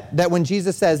assume that when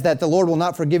Jesus says that the Lord will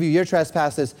not forgive you your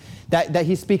trespasses, that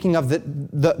he's speaking of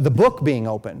the book being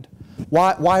opened?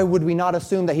 Why would we not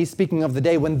assume that he's speaking of the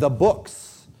day when the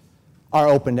books are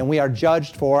opened and we are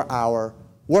judged for our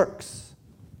works?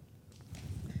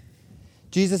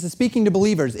 Jesus is speaking to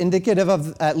believers, indicative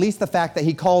of at least the fact that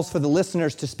he calls for the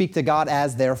listeners to speak to God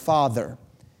as their Father.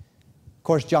 Of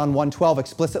course, John 1:12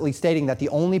 explicitly stating that the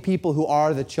only people who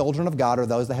are the children of God are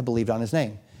those that have believed on his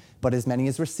name. But as many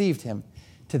as received him,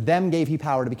 to them gave he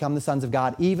power to become the sons of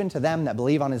God, even to them that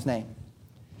believe on his name.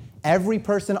 Every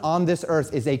person on this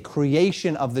earth is a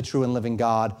creation of the true and living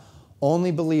God.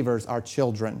 Only believers are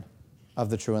children of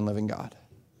the true and living God.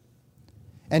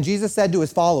 And Jesus said to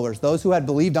his followers, those who had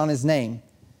believed on his name,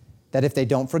 that if they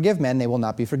don't forgive men, they will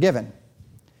not be forgiven.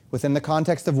 Within the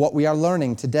context of what we are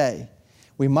learning today,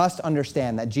 we must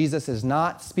understand that Jesus is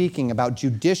not speaking about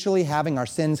judicially having our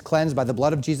sins cleansed by the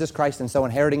blood of Jesus Christ and so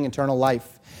inheriting eternal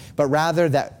life, but rather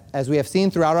that, as we have seen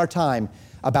throughout our time,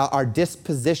 about our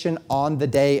disposition on the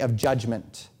day of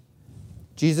judgment.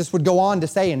 Jesus would go on to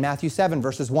say in Matthew 7,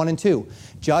 verses 1 and 2,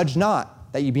 "Judge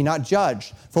not, that ye be not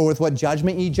judged. For with what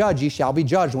judgment ye judge, ye shall be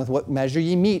judged. And with what measure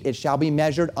ye mete, it shall be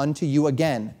measured unto you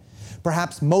again."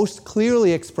 Perhaps most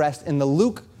clearly expressed in the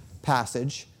Luke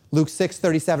passage, Luke 6,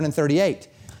 37 and 38.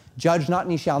 "Judge not,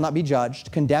 and ye shall not be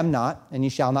judged. Condemn not, and ye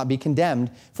shall not be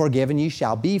condemned. Forgive, and ye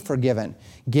shall be forgiven.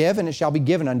 Give, and it shall be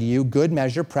given unto you. Good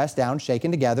measure, pressed down, shaken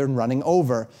together, and running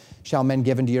over, shall men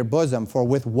give into your bosom. For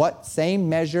with what same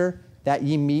measure that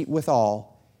ye mete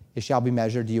withal, it shall be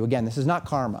measured to you again." This is not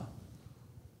karma.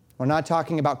 We're not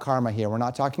talking about karma here. We're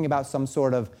not talking about some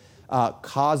sort of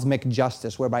cosmic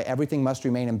justice whereby everything must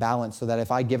remain in balance so that if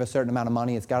I give a certain amount of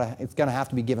money, it's going to have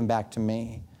to be given back to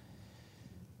me.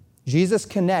 Jesus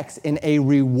connects in a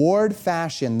reward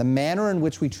fashion the manner in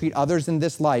which we treat others in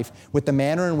this life with the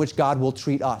manner in which God will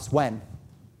treat us. When? On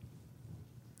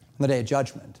the day of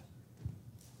judgment.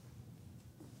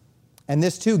 And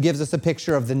this too gives us a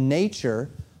picture of the nature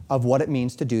of what it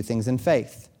means to do things in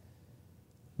faith.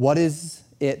 What is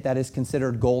it that is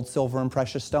considered gold, silver, and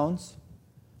precious stones?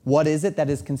 What is it that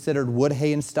is considered wood,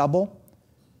 hay, and stubble?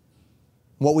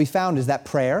 What we found is that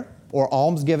prayer or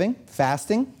almsgiving,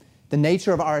 fasting, the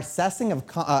nature of our assessing of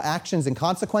actions and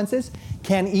consequences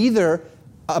can either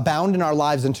abound in our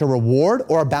lives unto reward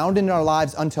or abound in our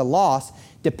lives unto loss,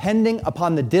 depending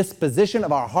upon the disposition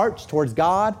of our hearts towards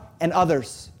God and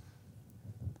others.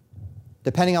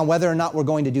 Depending on whether or not we're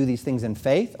going to do these things in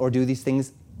faith or do these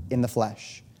things in the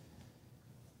flesh.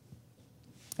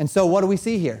 And so what do we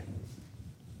see here?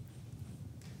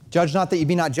 Judge not that ye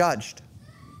be not judged.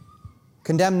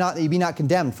 Condemn not that ye be not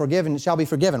condemned. Forgive and it shall be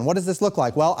forgiven. What does this look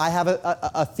like? Well, I have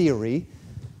a theory.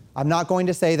 I'm not going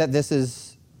to say that this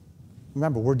is...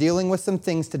 Remember, we're dealing with some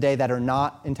things today that are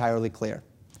not entirely clear.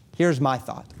 Here's my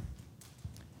thought.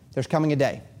 There's coming a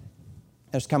day.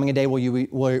 There's coming a day where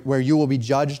you will be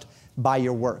judged by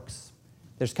your works.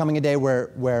 There's coming a day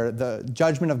where the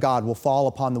judgment of God will fall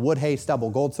upon the wood, hay,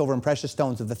 stubble, gold, silver, and precious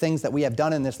stones of the things that we have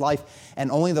done in this life, and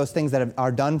only those things that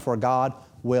are done for God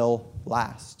will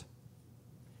last.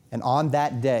 And on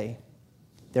that day,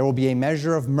 there will be a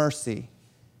measure of mercy.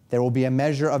 There will be a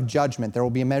measure of judgment. There will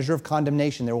be a measure of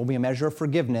condemnation. There will be a measure of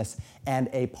forgiveness. And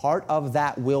a part of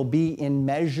that will be in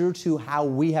measure to how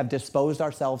we have disposed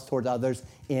ourselves towards others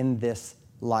in this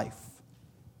life.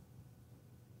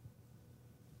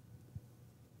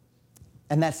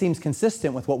 And that seems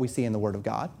consistent with what we see in the Word of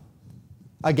God.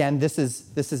 Again, this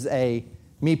is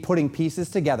me putting pieces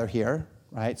together here,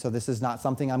 right? So this is not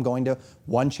something I'm going to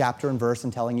one chapter and verse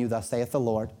and telling you, thus saith the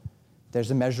Lord. There's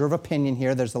a measure of opinion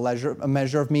here. There's a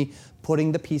measure of me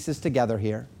putting the pieces together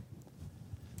here.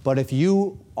 But if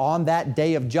you, on that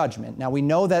day of judgment, now we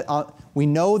know that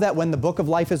when the book of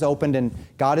life is opened and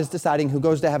God is deciding who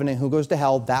goes to heaven and who goes to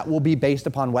hell, that will be based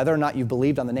upon whether or not you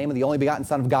believed on the name of the only begotten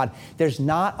Son of God. There's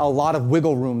not a lot of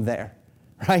wiggle room there,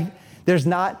 right? There's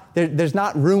not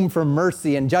room for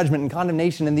mercy and judgment and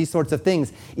condemnation and these sorts of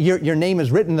things. Your name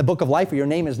is written in the book of life or your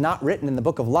name is not written in the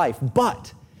book of life.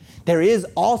 But there is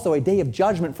also a day of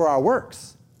judgment for our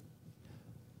works.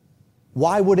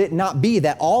 Why would it not be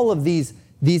that all of these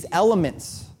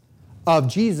elements of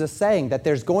Jesus saying that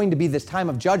there's going to be this time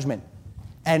of judgment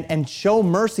and show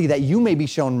mercy that you may be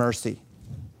shown mercy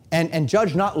and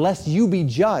judge not lest you be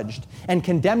judged and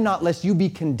condemn not lest you be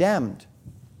condemned?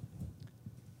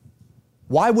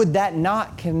 Why would that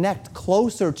not connect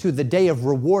closer to the day of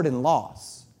reward and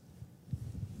loss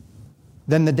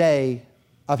than the day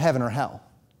of heaven or hell?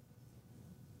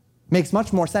 Makes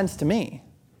much more sense to me.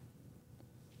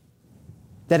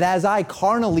 That as I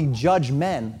carnally judge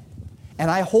men,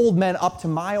 and I hold men up to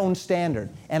my own standard,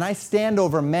 and I stand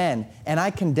over men, and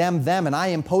I condemn them, and I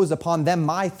impose upon them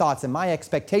my thoughts and my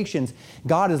expectations,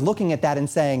 God is looking at that and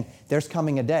saying, there's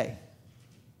coming a day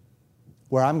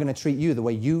where I'm going to treat you the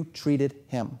way you treated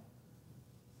him.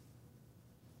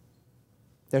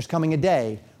 There's coming a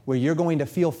day where you're going to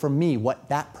feel from me what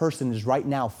that person is right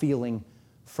now feeling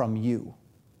from you.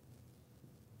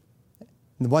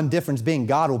 The one difference being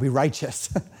God will be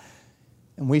righteous,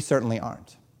 and we certainly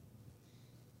aren't.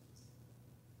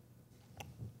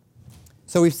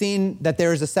 So we've seen that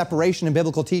there is a separation in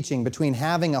biblical teaching between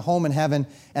having a home in heaven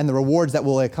and the rewards that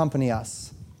will accompany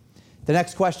us. The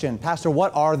next question, Pastor,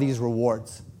 what are these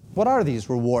rewards? What are these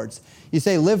rewards? You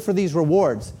say, live for these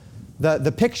rewards.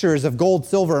 The pictures of gold,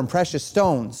 silver, and precious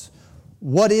stones.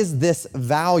 What is this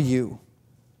value?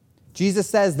 Jesus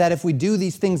says that if we do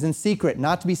these things in secret,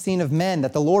 not to be seen of men,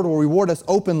 that the Lord will reward us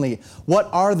openly. What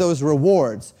are those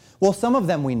rewards? Well, some of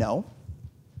them we know.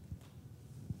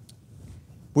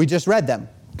 We just read them.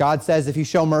 God says, if you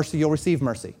show mercy, you'll receive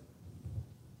mercy.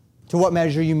 To what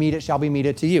measure you meet, it shall be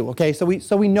meted to you. Okay, so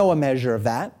we know a measure of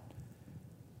that.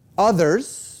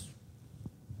 Others,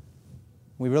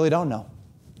 we really don't know.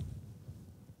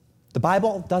 The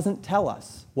Bible doesn't tell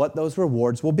us what those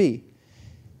rewards will be.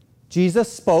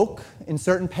 Jesus spoke in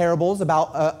certain parables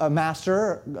about a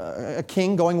master, a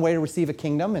king going away to receive a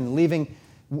kingdom and leaving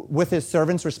with his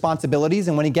servants responsibilities.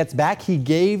 And when he gets back, he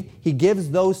gives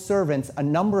those servants a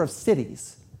number of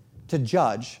cities to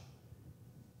judge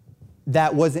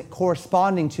that wasn't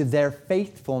corresponding to their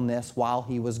faithfulness while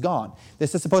he was gone.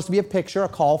 This is supposed to be a picture, a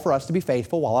call for us to be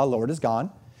faithful while our Lord is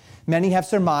gone. Many have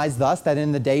surmised thus that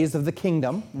in the days of the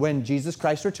kingdom, when Jesus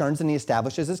Christ returns and he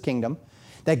establishes his kingdom,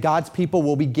 that God's people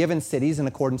will be given cities in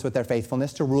accordance with their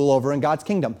faithfulness to rule over in God's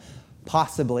kingdom.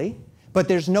 Possibly, but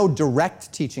there's no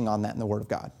direct teaching on that in the Word of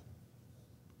God.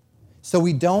 So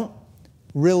we don't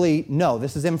really know.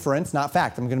 This is inference, not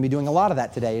fact. I'm going to be doing a lot of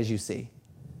that today, as you see,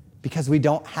 because we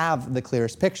don't have the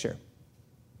clearest picture.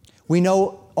 We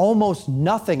know almost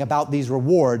nothing about these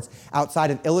rewards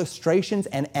outside of illustrations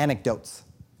and anecdotes.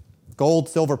 Gold,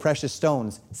 silver, precious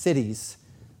stones, cities,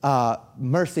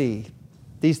 mercy,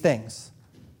 these things.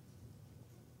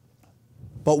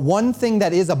 But one thing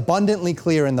that is abundantly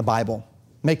clear in the Bible,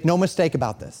 make no mistake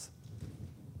about this,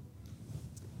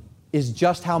 is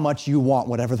just how much you want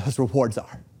whatever those rewards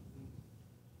are.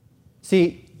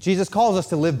 See, Jesus calls us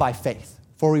to live by faith,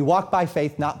 for we walk by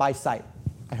faith, not by sight.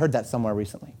 I heard that somewhere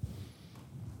recently.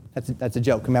 That's a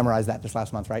joke. You memorized that this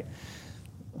last month, right?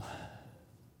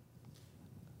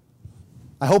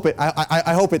 I hope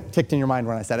it ticked in your mind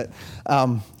when I said it.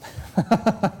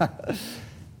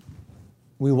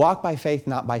 We walk by faith,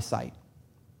 not by sight.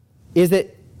 Is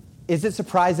it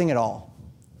surprising at all,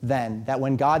 then, that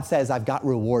when God says, I've got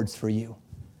rewards for you,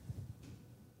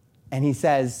 and he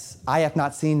says, eye hath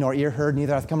not seen nor ear heard,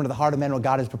 neither hath come into the heart of man what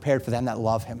God has prepared for them that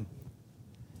love him,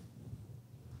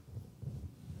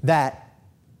 that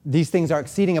these things are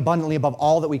exceeding abundantly above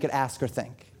all that we could ask or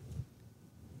think?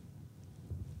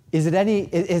 Is it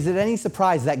any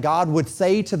surprise that God would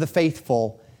say to the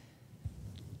faithful,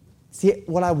 see,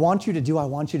 what I want you to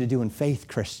do in faith,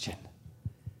 Christian.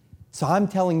 So I'm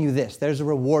telling you this, there's a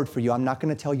reward for you. I'm not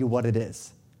going to tell you what it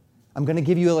is. I'm going to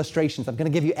give you illustrations. I'm going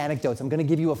to give you anecdotes. I'm going to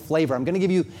give you a flavor. I'm going to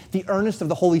give you the earnest of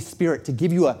the Holy Spirit to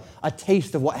give you a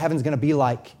taste of what heaven's going to be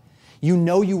like. You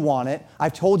know you want it.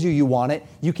 I've told you you want it.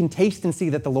 You can taste and see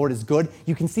that the Lord is good.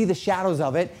 You can see the shadows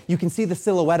of it. You can see the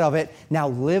silhouette of it. Now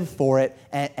live for it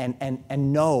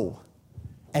and know.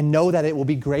 And know that it will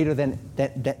be greater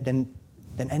than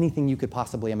than anything you could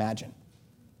possibly imagine.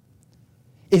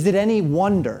 Is it any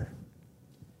wonder?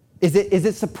 Is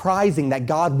it surprising that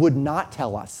God would not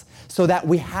tell us so that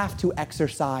we have to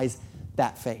exercise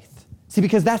that faith? See,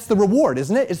 because that's the reward,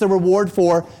 isn't it? It's the reward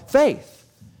for faith.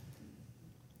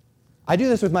 I do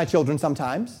this with my children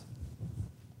sometimes.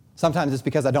 Sometimes it's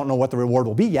because I don't know what the reward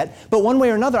will be yet. But one way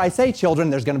or another, I say, children,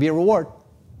 there's going to be a reward.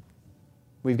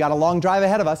 We've got a long drive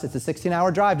ahead of us. It's a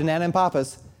 16-hour drive to Nana and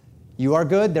Papa's. You are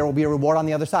good. There will be a reward on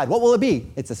the other side. What will it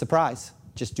be? It's a surprise.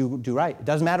 Just do right. It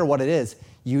doesn't matter what it is.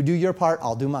 You do your part,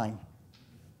 I'll do mine.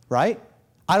 Right?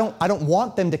 I don't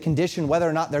want them to condition whether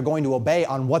or not they're going to obey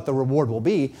on what the reward will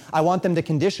be. I want them to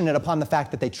condition it upon the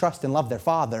fact that they trust and love their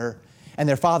father, and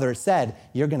their father has said,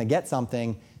 you're going to get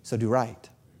something, so do right.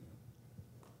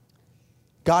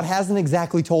 God hasn't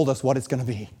exactly told us what it's going to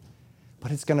be,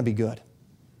 but it's going to be good.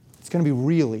 It's going to be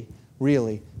really,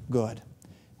 really good.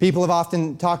 People have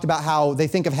often talked about how they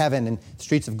think of heaven and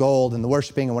streets of gold and the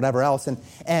worshiping and whatever else.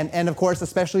 And of course,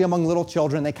 especially among little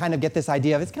children, they kind of get this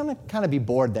idea of it's going to kind of be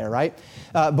bored there, right?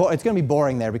 It's going to be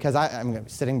boring there because I'm going to be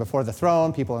sitting before the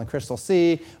throne, people in the crystal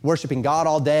sea, worshiping God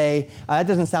all day. That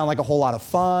doesn't sound like a whole lot of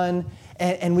fun.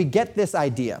 And we get this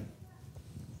idea.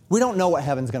 We don't know what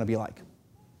heaven's going to be like.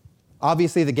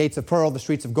 Obviously, the gates of pearl, the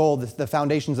streets of gold, the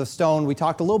foundations of stone. We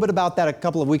talked a little bit about that a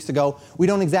couple of weeks ago. We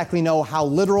don't exactly know how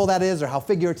literal that is or how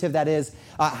figurative that is,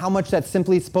 how much that's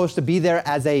simply supposed to be there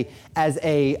as an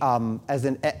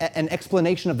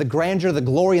explanation of the grandeur, the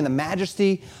glory, and the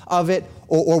majesty of it,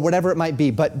 or whatever it might be.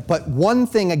 But one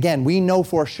thing, again, we know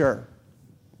for sure,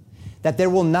 that there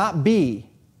will not be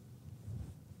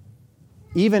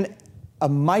even a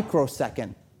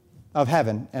microsecond of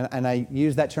heaven, and I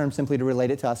use that term simply to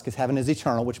relate it to us because heaven is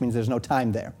eternal, which means there's no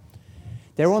time there.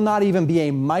 There will not even be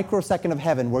a microsecond of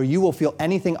heaven where you will feel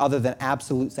anything other than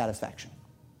absolute satisfaction.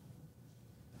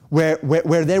 Where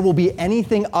there will be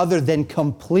anything other than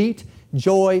complete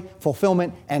joy,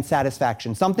 fulfillment, and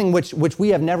satisfaction. Something which we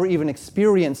have never even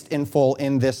experienced in full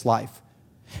in this life.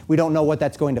 We don't know what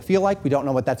that's going to feel like. We don't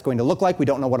know what that's going to look like. We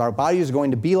don't know what our bodies are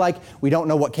going to be like. We don't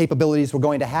know what capabilities we're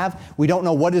going to have. We don't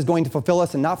know what is going to fulfill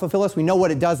us and not fulfill us. We know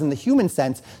what it does in the human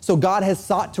sense. So God has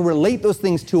sought to relate those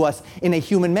things to us in a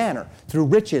human manner, through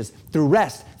riches, through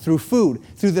rest, through food,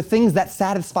 through the things that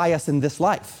satisfy us in this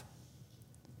life.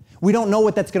 We don't know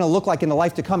what that's going to look like in the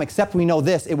life to come, except we know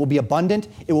this: it will be abundant,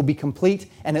 it will be complete,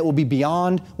 and it will be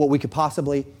beyond what we could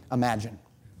possibly imagine.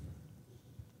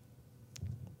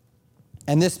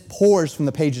 And this pours from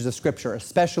the pages of Scripture,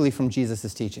 especially from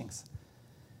Jesus' teachings.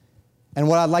 And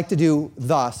what I'd like to do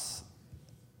thus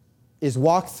is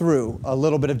walk through a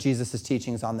little bit of Jesus'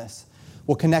 teachings on this.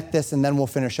 We'll connect this and then we'll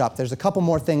finish up. There's a couple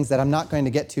more things that I'm not going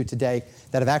to get to today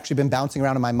that have actually been bouncing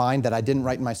around in my mind that I didn't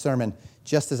write in my sermon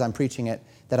just as I'm preaching it,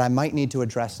 that I might need to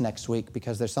address next week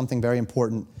because there's something very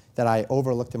important that I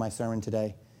overlooked in my sermon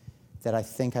today that I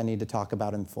think I need to talk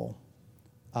about in full.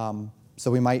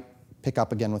 So we might pick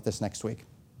up again with this next week,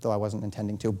 though I wasn't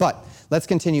intending to. But let's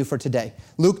continue for today.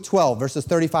 Luke 12, verses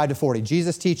 35 to 40.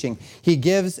 Jesus teaching. He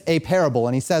gives a parable,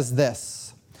 and he says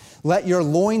this: "Let your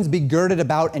loins be girded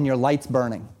about and your lights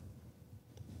burning.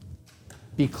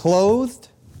 Be clothed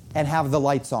and have the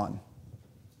lights on.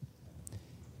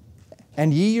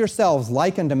 And ye yourselves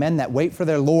like unto men that wait for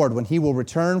their Lord when he will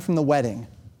return from the wedding,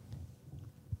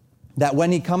 that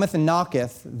when he cometh and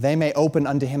knocketh, they may open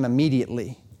unto him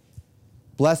immediately.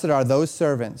 Blessed are those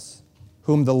servants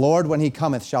whom the Lord, when he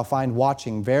cometh, shall find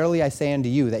watching. Verily I say unto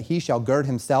you, that he shall gird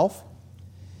himself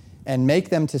and make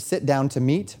them to sit down to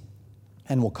meat,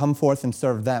 and will come forth and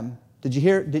serve them." Did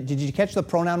you catch the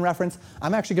pronoun reference?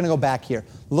 I'm actually going to go back here.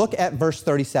 Look at verse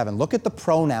 37. Look at the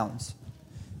pronouns.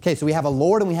 Okay, so we have a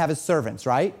Lord and we have his servants,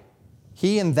 right?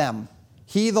 He and them.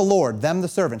 He the Lord, them the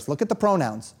servants. Look at the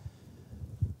pronouns.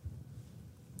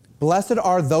 "Blessed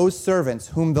are those servants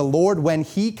whom the Lord, when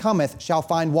he cometh, shall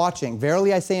find watching.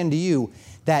 Verily I say unto you,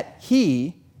 that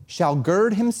he shall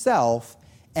gird himself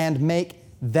and make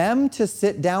them to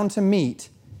sit down to meat,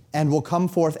 and will come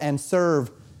forth and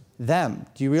serve them."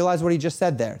 Do you realize what he just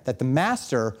said there? That the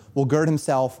master will gird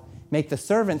himself, make the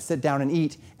servants sit down and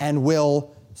eat, and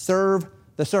will serve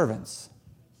the servants.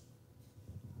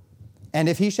 "And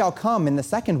if he shall come in the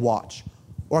second watch,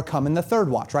 or come in the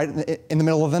third watch," right, in the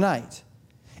middle of the night,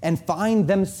 "and find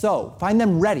them so," find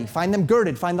them ready, find them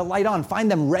girded, find the light on,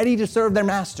 find them ready to serve their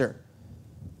master.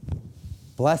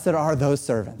 "Blessed are those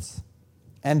servants.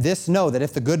 And this know, that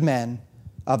if the good man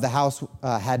of the house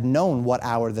had known what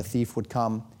hour the thief would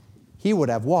come, he would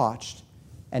have watched,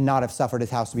 and not have suffered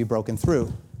his house to be broken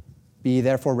through. Be ye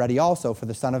therefore ready also, for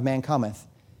the Son of Man cometh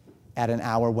at an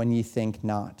hour when ye think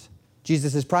not."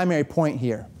 Jesus' primary point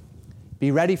here: be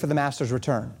ready for the master's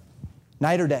return.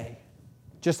 night or day,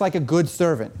 just like a good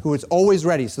servant who is always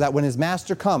ready so that when his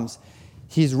master comes,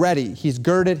 he's ready, he's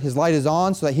girded, his light is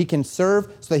on so that he can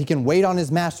serve, so that he can wait on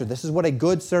his master. This is what a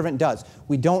good servant does.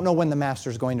 We don't know when the master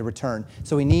is going to return,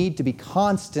 so we need to be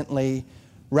constantly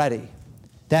ready.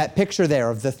 That picture there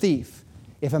of the thief.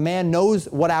 If a man knows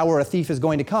what hour a thief is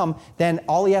going to come, then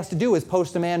all he has to do is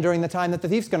post a man during the time that the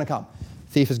thief's going to come.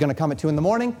 Thief is going to come at 2 in the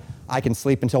morning. I can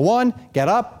sleep until 1, get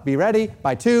up, be ready.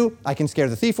 By 2, I can scare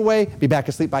the thief away, be back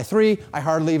asleep by 3. I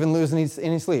hardly even lose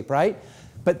any sleep, right?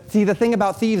 But see, the thing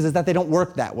about thieves is that they don't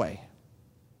work that way,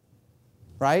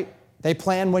 right? They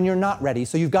plan when you're not ready,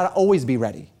 so you've got to always be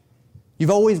ready. You've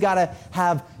always got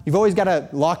to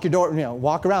lock your door,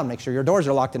 walk around, make sure your doors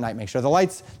are locked at night, make sure the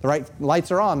right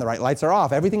lights are on, the right lights are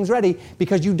off, everything's ready,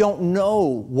 because you don't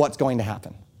know what's going to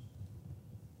happen.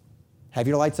 Have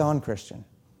your lights on, Christian.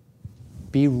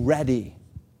 Be ready.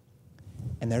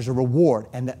 And there's a reward.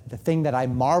 And the thing that I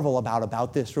marvel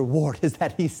about this reward is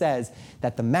that he says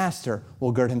that the master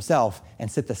will gird himself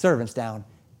and sit the servants down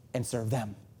and serve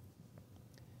them.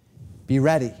 Be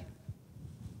ready.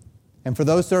 And for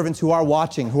those servants who are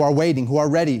watching, who are waiting, who are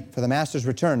ready for the master's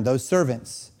return, those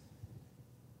servants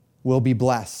will be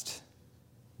blessed,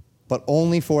 but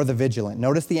only for the vigilant.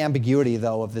 Notice the ambiguity,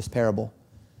 though, of this parable.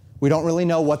 We don't really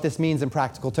know what this means in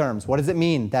practical terms. What does it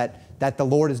mean that the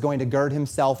Lord is going to gird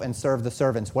himself and serve the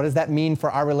servants? What does that mean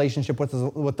for our relationship with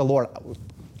the Lord?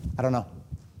 I don't know.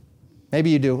 Maybe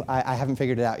you do. I haven't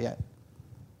figured it out yet.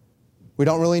 We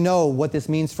don't really know what this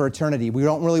means for eternity. We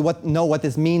don't really know what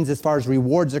this means as far as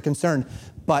rewards are concerned.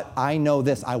 But I know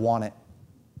this. I want it.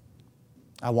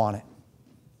 I want it.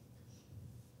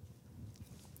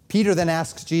 Peter then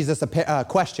asks Jesus a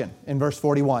question in verse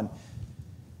 41.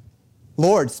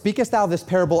 Lord, speakest thou this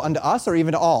parable unto us or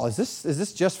even to all? Is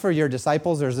this just for your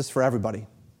disciples or is this for everybody?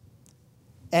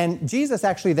 And Jesus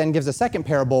actually then gives a second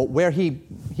parable where he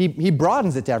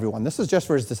broadens it to everyone. This is just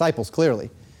for his disciples, clearly.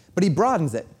 But he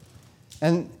broadens it.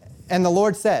 And the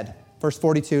Lord said, verse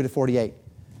 42 to 48,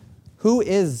 Who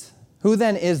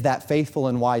then is that faithful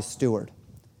and wise steward,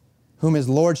 whom his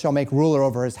Lord shall make ruler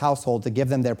over his household to give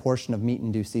them their portion of meat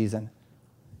in due season?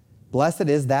 Blessed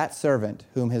is that servant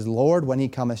whom his Lord, when he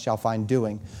cometh, shall find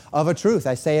doing. Of a truth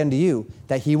I say unto you,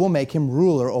 that he will make him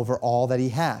ruler over all that he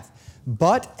hath.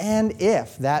 But and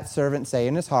if that servant say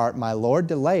in his heart, My Lord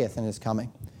delayeth in his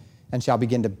coming, and shall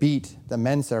begin to beat the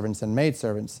men servants and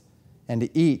maidservants, and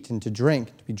to eat and to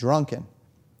drink, to be drunken,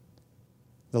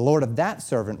 the Lord of that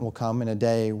servant will come in a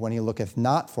day when he looketh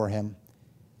not for him,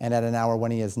 and at an hour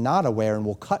when he is not aware, and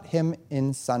will cut him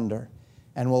in sunder,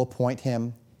 and will appoint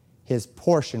him his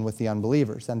portion with the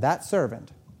unbelievers. And that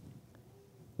servant,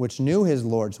 which knew his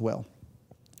Lord's will,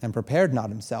 and prepared not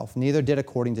himself, neither did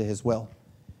according to his will,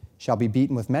 shall be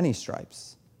beaten with many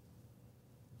stripes.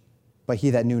 But he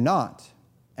that knew not,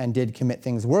 and did commit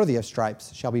things worthy of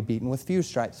stripes, shall be beaten with few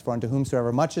stripes. For unto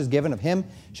whomsoever much is given of him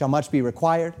shall much be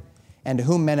required, and to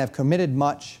whom men have committed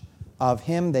much, of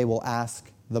him they will ask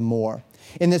the more.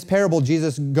 In this parable,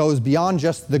 Jesus goes beyond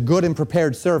just the good and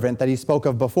prepared servant that he spoke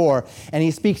of before, and he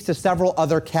speaks to several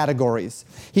other categories.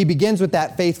 He begins with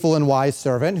that faithful and wise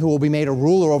servant who will be made a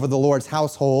ruler over the Lord's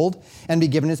household and be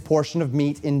given his portion of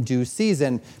meat in due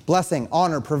season. Blessing,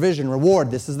 honor, provision,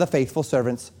 reward. This is the faithful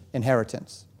servant's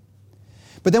inheritance.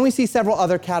 But then we see several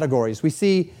other categories. We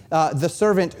see the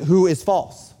servant who is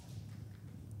false.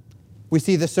 We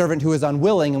see the servant who is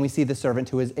unwilling, and we see the servant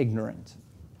who is ignorant.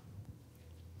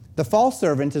 The false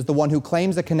servant is the one who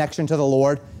claims a connection to the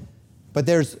Lord, but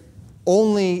there's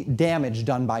only damage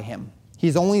done by him.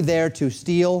 He's only there to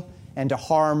steal and to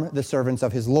harm the servants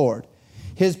of his Lord.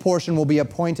 His portion will be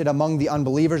appointed among the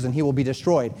unbelievers, and he will be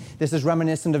destroyed. This is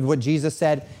reminiscent of what Jesus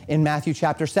said in Matthew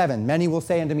chapter 7. Many will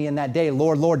say unto me in that day,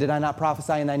 Lord, Lord, did I not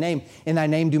prophesy in thy name? In thy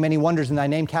name do many wonders, in thy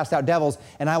name cast out devils.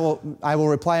 And I will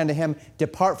reply unto him,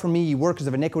 Depart from me, ye workers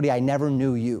of iniquity, I never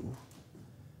knew you.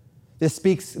 This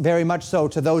speaks very much so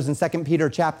to those in 2 Peter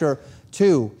chapter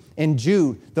 2, in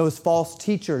Jude, those false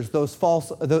teachers, those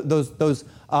false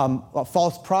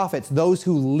prophets, those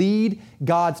who lead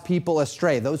God's people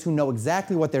astray, those who know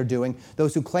exactly what they're doing,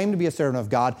 those who claim to be a servant of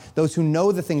God, those who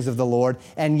know the things of the Lord,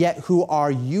 and yet who are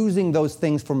using those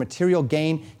things for material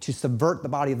gain to subvert the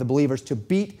body of the believers, to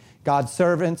beat God's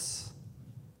servants,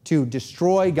 to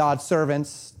destroy God's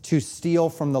servants, to steal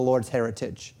from the Lord's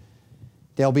heritage.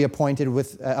 They'll be appointed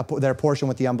with their portion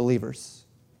with the unbelievers.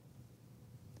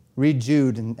 Read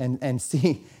Jude and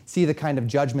see the kind of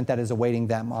judgment that is awaiting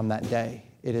them on that day.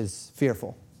 It is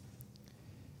fearful.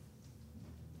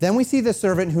 Then we see the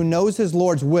servant who knows his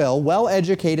Lord's will, well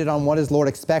educated on what his Lord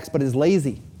expects, but is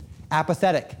lazy,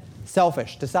 apathetic,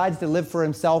 selfish, decides to live for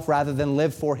himself rather than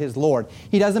live for his Lord.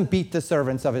 He doesn't beat the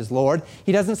servants of his Lord.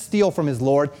 He doesn't steal from his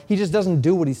Lord. He just doesn't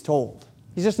do what he's told.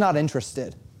 He's just not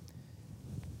interested.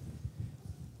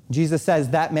 Jesus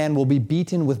says that man will be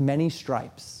beaten with many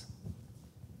stripes.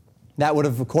 That would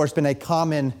have, of course, been a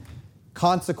common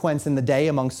consequence in the day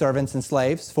among servants and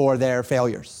slaves for their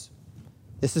failures.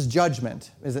 This is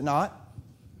judgment, is it not?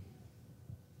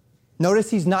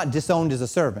 Notice he's not disowned as a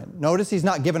servant. Notice he's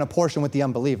not given a portion with the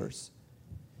unbelievers.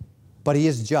 But he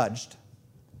is judged.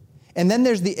 And then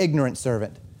there's the ignorant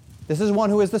servant. This is one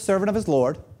who is the servant of his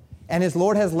Lord, and his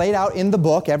Lord has laid out in the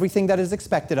book everything that is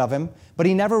expected of him, but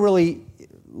he never really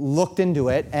looked into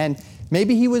it, and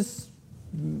maybe he was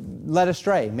led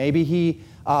astray. Maybe he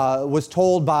was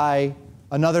told by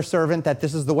another servant that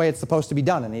this is the way it's supposed to be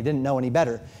done, and he didn't know any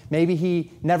better. Maybe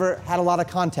he never had a lot of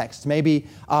context. Maybe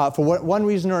for one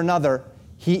reason or another,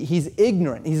 he's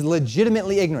ignorant. He's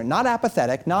legitimately ignorant, not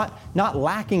apathetic, not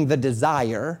lacking the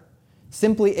desire,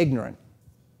 simply ignorant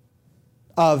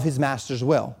of his master's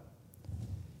will.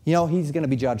 You know, he's going to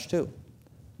be judged too.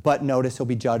 But notice he'll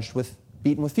be judged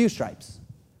beaten with few stripes.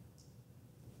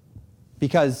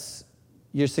 Because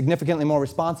you're significantly more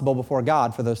responsible before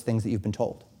God for those things that you've been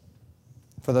told,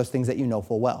 for those things that you know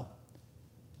full well.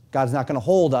 God's not going to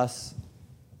hold us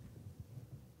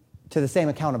to the same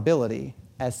accountability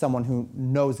as someone who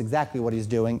knows exactly what he's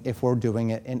doing if we're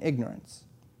doing it in ignorance,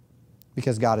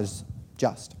 because God is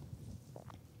just.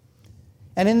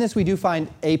 And in this we do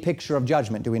find a picture of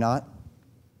judgment, do we not?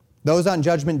 Those on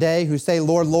Judgment Day who say,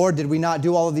 Lord, Lord, did we not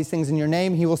do all of these things in your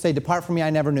name? He will say, depart from me, I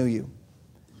never knew you.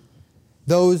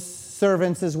 Those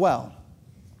servants as well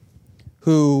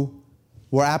who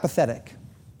were apathetic,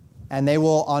 and they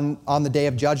will, on the day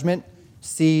of judgment,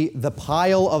 see the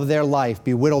pile of their life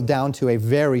be whittled down to a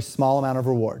very small amount of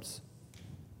rewards.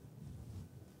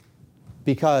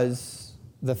 Because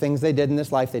the things they did in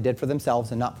this life, they did for themselves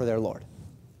and not for their Lord.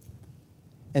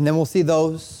 And then we'll see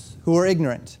those who are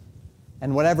ignorant,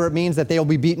 and whatever it means that they will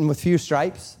be beaten with few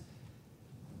stripes,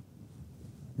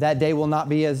 that day will not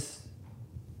be as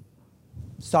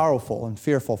sorrowful and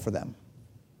fearful for them.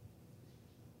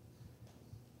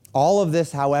 All of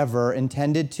this, however,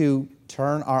 intended to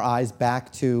turn our eyes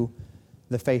back to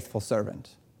the faithful servant.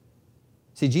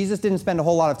 See, Jesus didn't spend a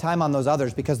whole lot of time on those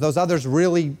others because those others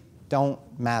really don't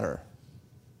matter.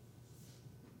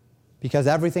 Because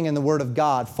everything in the Word of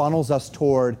God funnels us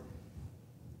toward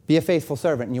be a faithful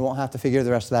servant, and you won't have to figure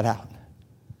the rest of that out.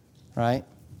 Right?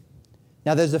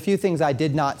 Now, there's a few things I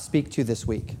did not speak to this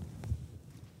week.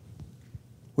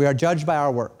 We are judged by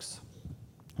our works.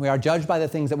 We are judged by the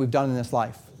things that we've done in this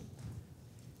life.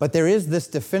 But there is this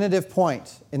definitive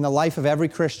point in the life of every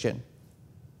Christian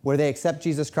where they accept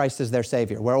Jesus Christ as their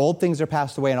Savior, where old things are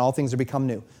passed away and all things are become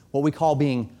new, what we call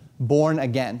being born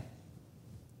again.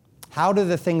 How do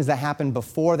the things that happen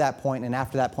before that point and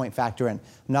after that point factor in?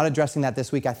 I'm not addressing that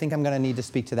this week. I think I'm going to need to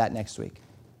speak to that next week.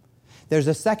 There's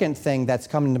a second thing that's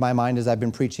come into my mind as I've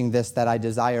been preaching this that I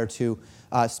desire to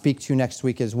speak to next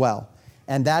week as well,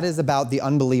 and that is about the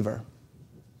unbeliever.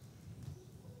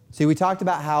 See, we talked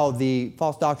about how the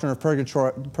false doctrine of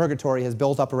purgatory has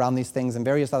built up around these things and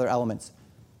various other elements.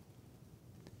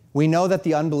 We know that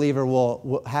the unbeliever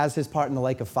has his part in the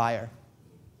lake of fire.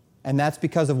 And that's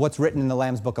because of what's written in the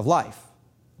Lamb's Book of Life.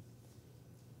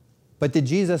 But did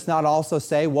Jesus not also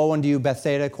say, woe unto you,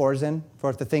 Bethsaida, Chorazin,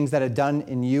 for if the things that had done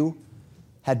in you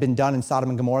had been done in Sodom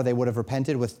and Gomorrah, they would have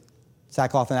repented with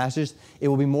sackcloth and ashes. It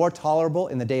will be more tolerable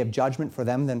in the day of judgment for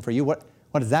them than for you. What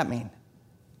does that mean?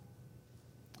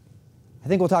 I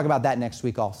think we'll talk about that next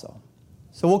week also.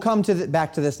 So we'll come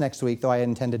back to this next week, though I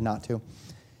intended not to.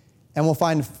 And we'll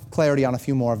find clarity on a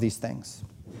few more of these things.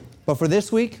 But for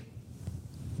this week,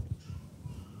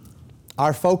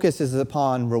 our focus is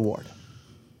upon reward.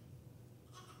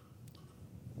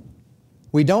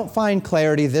 We don't find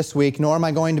clarity this week, nor am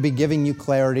I going to be giving you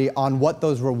clarity on what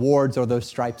those rewards or those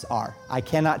stripes are. I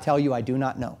cannot tell you, I do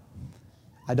not know.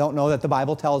 I don't know that the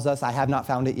Bible tells us. I have not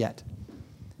found it yet.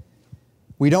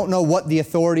 We don't know what the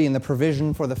authority and the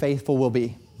provision for the faithful will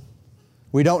be.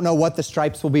 We don't know what the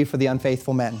stripes will be for the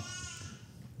unfaithful men.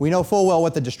 We know full well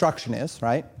what the destruction is,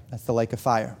 right? That's the lake of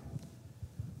fire.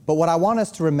 But what I want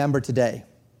us to remember today,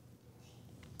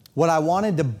 what I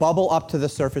wanted to bubble up to the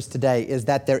surface today is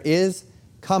that there is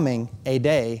coming a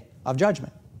day of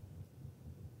judgment.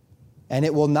 And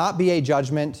it will not be a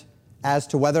judgment as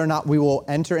to whether or not we will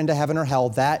enter into heaven or hell.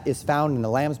 That is found in the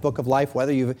Lamb's Book of Life.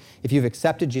 If you've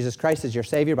accepted Jesus Christ as your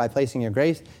Savior by placing your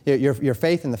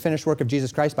faith in the finished work of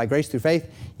Jesus Christ by grace through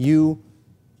faith, you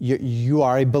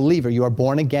are a believer. You are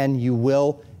born again. You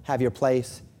will have your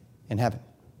place in heaven.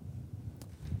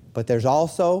 But there's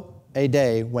also a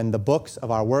day when the books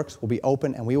of our works will be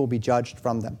open and we will be judged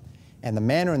from them. And the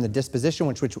manner and the disposition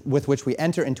with which we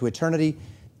enter into eternity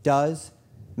does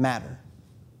matter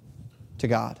to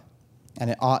God, and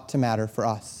it ought to matter for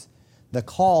us. The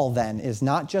call, then, is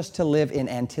not just to live in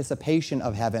anticipation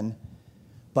of heaven,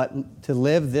 but to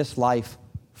live this life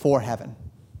for heaven.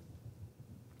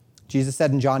 Jesus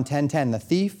said in John 10:10, "The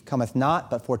thief cometh not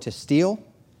but for to steal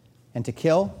and to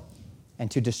kill and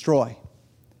to destroy.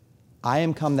 I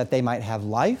am come that they might have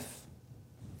life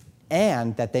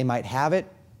and that they might have it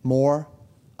more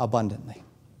abundantly."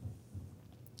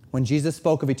 When Jesus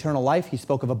spoke of eternal life, he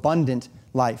spoke of abundant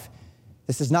life.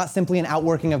 This is not simply an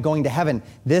outworking of going to heaven.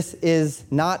 This is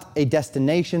not a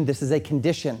destination. This is a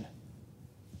condition.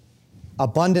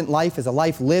 Abundant life is a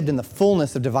life lived in the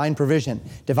fullness of divine provision,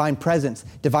 divine presence,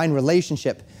 divine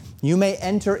relationship. You may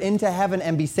enter into heaven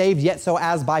and be saved, yet so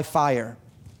as by fire.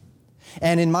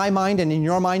 And in my mind and in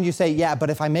your mind, you say, yeah, but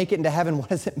if I make it into heaven, what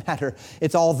does it matter?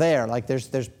 It's all there. Like there's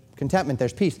contentment,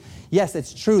 there's peace. Yes,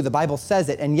 it's true. The Bible says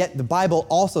it. And yet the Bible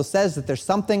also says that there's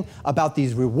something about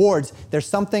these rewards. There's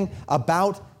something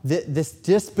about this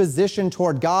disposition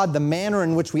toward God, the manner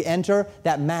in which we enter,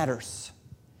 that matters.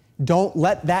 Don't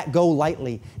let that go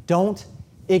lightly. Don't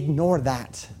ignore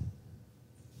that.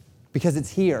 Because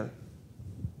it's here.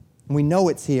 We know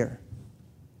it's here.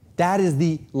 That is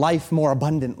the life more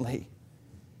abundantly.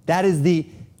 That is the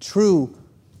true,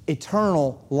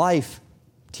 eternal life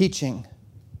teaching.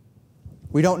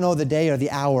 We don't know the day or the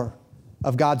hour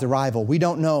of God's arrival. We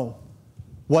don't know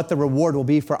what the reward will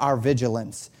be for our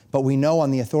vigilance. But we know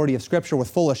on the authority of Scripture with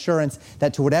full assurance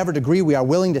that to whatever degree we are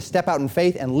willing to step out in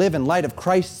faith and live in light of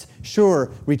Christ's sure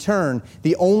return,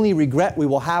 the only regret we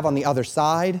will have on the other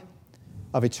side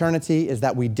of eternity is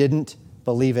that we didn't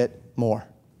believe it more.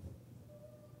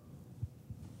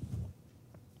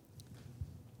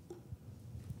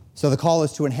 So the call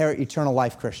is to inherit eternal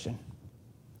life, Christian,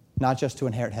 not just to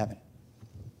inherit heaven.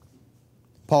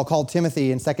 Paul called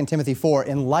Timothy in 2 Timothy 4,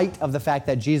 in light of the fact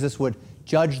that Jesus would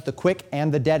judge the quick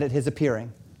and the dead at his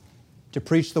appearing, to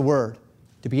preach the word,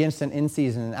 to be instant in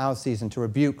season and out of season, to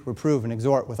rebuke, reprove, and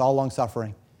exhort with all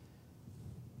longsuffering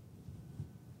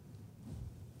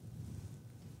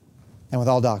and with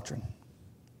all doctrine.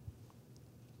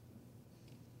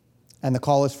 And the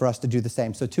call is for us to do the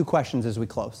same. So 2 questions as we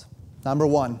close. Number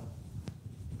 1,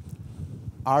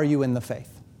 are you in the faith?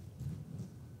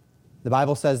 The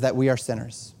Bible says that we are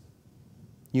sinners.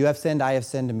 You have sinned, I have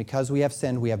sinned, and because we have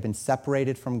sinned, we have been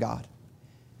separated from God.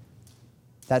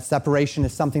 That separation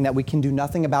is something that we can do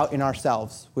nothing about in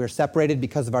ourselves. We are separated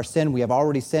because of our sin. We have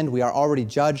already sinned. We are already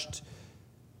judged.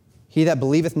 He that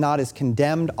believeth not is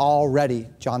condemned already,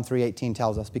 John 3:18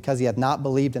 tells us, because he hath not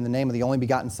believed in the name of the only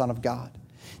begotten Son of God.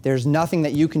 There's nothing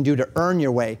that you can do to earn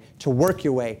your way, to work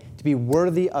your way, to be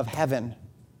worthy of heaven.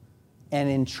 And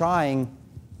in trying,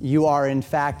 you are in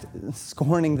fact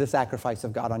scorning the sacrifice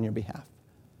of God on your behalf.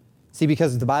 See,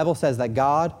 because the Bible says that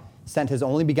God sent his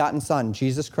only begotten Son,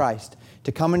 Jesus Christ,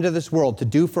 to come into this world to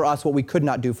do for us what we could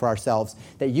not do for ourselves,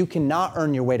 that you cannot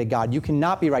earn your way to God. You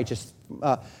cannot be righteous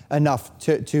enough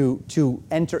to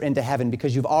enter into heaven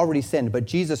because you've already sinned. But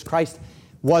Jesus Christ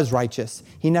was righteous.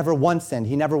 He never once sinned.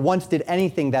 He never once did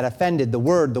anything that offended the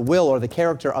word, the will, or the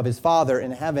character of his Father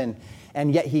in heaven.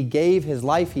 And yet he gave his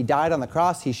life. He died on the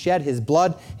cross. He shed his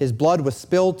blood. His blood was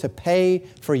spilled to pay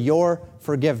for your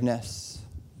forgiveness.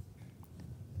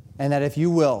 And that if you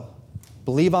will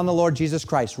believe on the Lord Jesus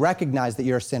Christ, recognize that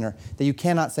you're a sinner, that you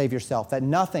cannot save yourself, that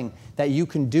nothing that you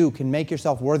can do can make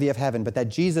yourself worthy of heaven, but that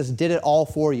Jesus did it all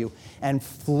for you, and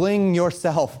fling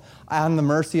yourself on the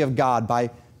mercy of God by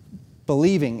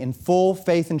believing in full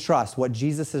faith and trust what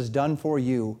Jesus has done for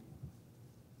you,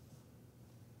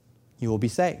 you will be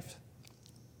saved.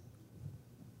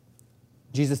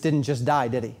 Jesus didn't just die,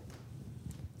 did he?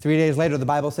 3 days later, the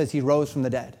Bible says he rose from the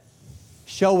dead,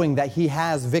 showing that he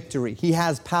has victory. He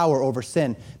has power over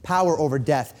sin, power over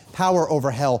death, power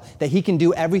over hell, that he can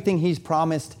do everything he's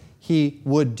promised he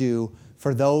would do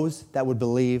for those that would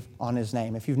believe on his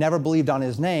name. If you've never believed on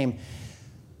his name,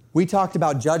 we talked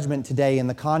about judgment today in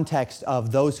the context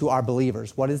of those who are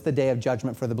believers. What is the day of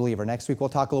judgment for the believer? Next week, we'll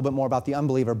talk a little bit more about the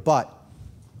unbeliever, but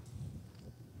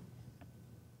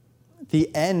the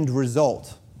end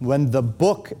result, when the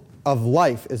book of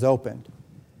life is opened,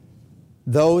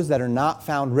 those that are not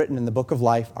found written in the book of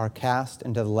life are cast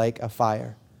into the lake of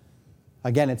fire.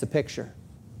 Again, it's a picture,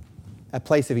 a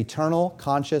place of eternal,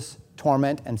 conscious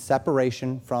torment and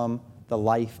separation from the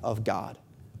life of God.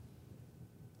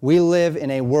 We live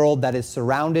in a world that is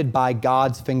surrounded by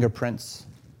God's fingerprints.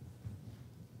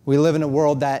 We live in a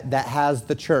world that has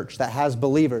the church, that has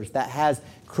believers, that has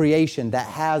creation, that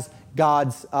has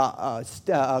God's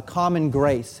common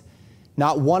grace,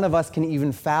 not one of us can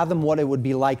even fathom what it would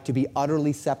be like to be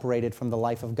utterly separated from the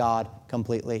life of God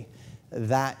completely.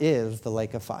 That is the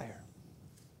lake of fire.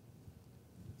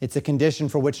 It's a condition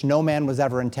for which no man was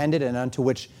ever intended and unto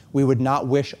which we would not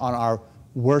wish on our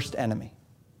worst enemy.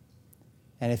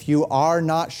 And if you are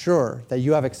not sure that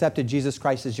you have accepted Jesus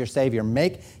Christ as your Savior,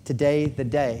 make today the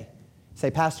day.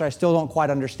 Say, Pastor, I still don't quite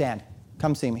understand.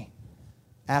 Come see me.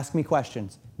 Ask me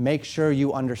questions. Make sure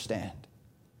you understand.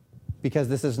 Because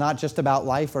this is not just about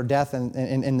life or death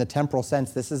in the temporal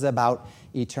sense. This is about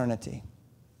eternity.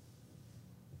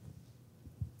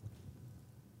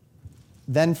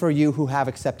 Then for you who have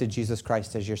accepted Jesus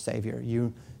Christ as your Savior,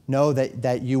 you know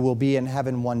that you will be in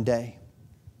heaven one day.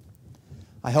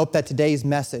 I hope that today's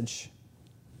message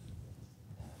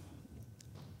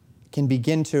can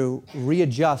begin to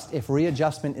readjust, if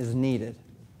readjustment is needed,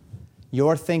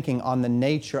 your thinking on the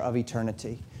nature of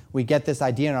eternity. We get this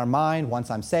idea in our mind, once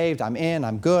I'm saved, I'm in,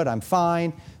 I'm good, I'm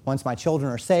fine. Once my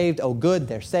children are saved, oh good,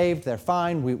 they're saved, they're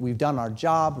fine, we've done our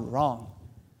job. Wrong.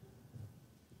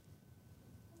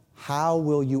 How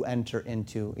will you enter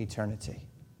into eternity?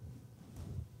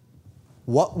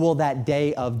 What will that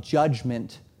day of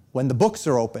judgment, when the books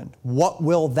are opened, what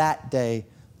will that day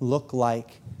look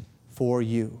like for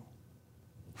you?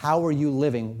 How are you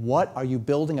living? What are you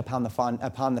building upon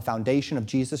the foundation of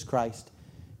Jesus Christ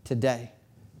today?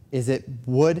 Is it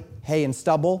wood, hay, and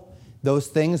stubble? Those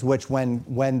things which when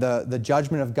the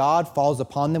judgment of God falls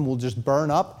upon them will just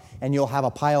burn up and you'll have a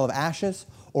pile of ashes?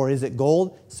 Or is it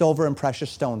gold, silver, and precious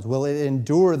stones? Will it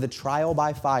endure the trial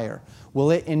by fire?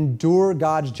 Will it endure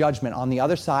God's judgment on the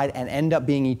other side and end up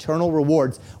being eternal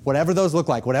rewards, whatever those look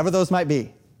like, whatever those might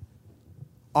be?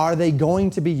 Are they going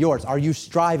to be yours? Are you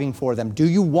striving for them? Do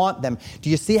you want them? Do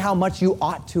you see how much you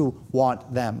ought to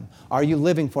want them? Are you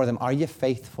living for them? Are you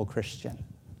faithful, Christian?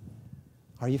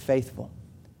 Are you faithful?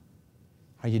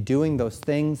 Are you doing those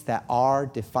things that are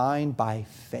defined by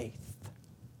faith?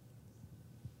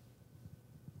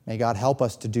 May God help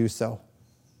us to do so.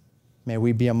 May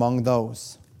we be among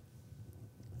those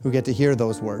who get to hear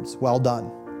those words. Well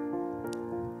done,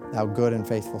 thou good and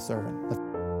faithful servant.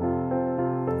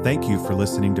 Thank you for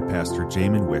listening to Pastor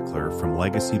Jamin Wickler from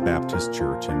Legacy Baptist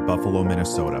Church in Buffalo,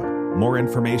 Minnesota. More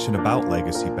information about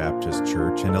Legacy Baptist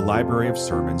Church and a library of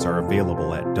sermons are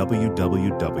available at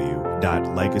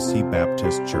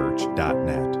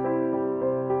www.legacybaptistchurch.net.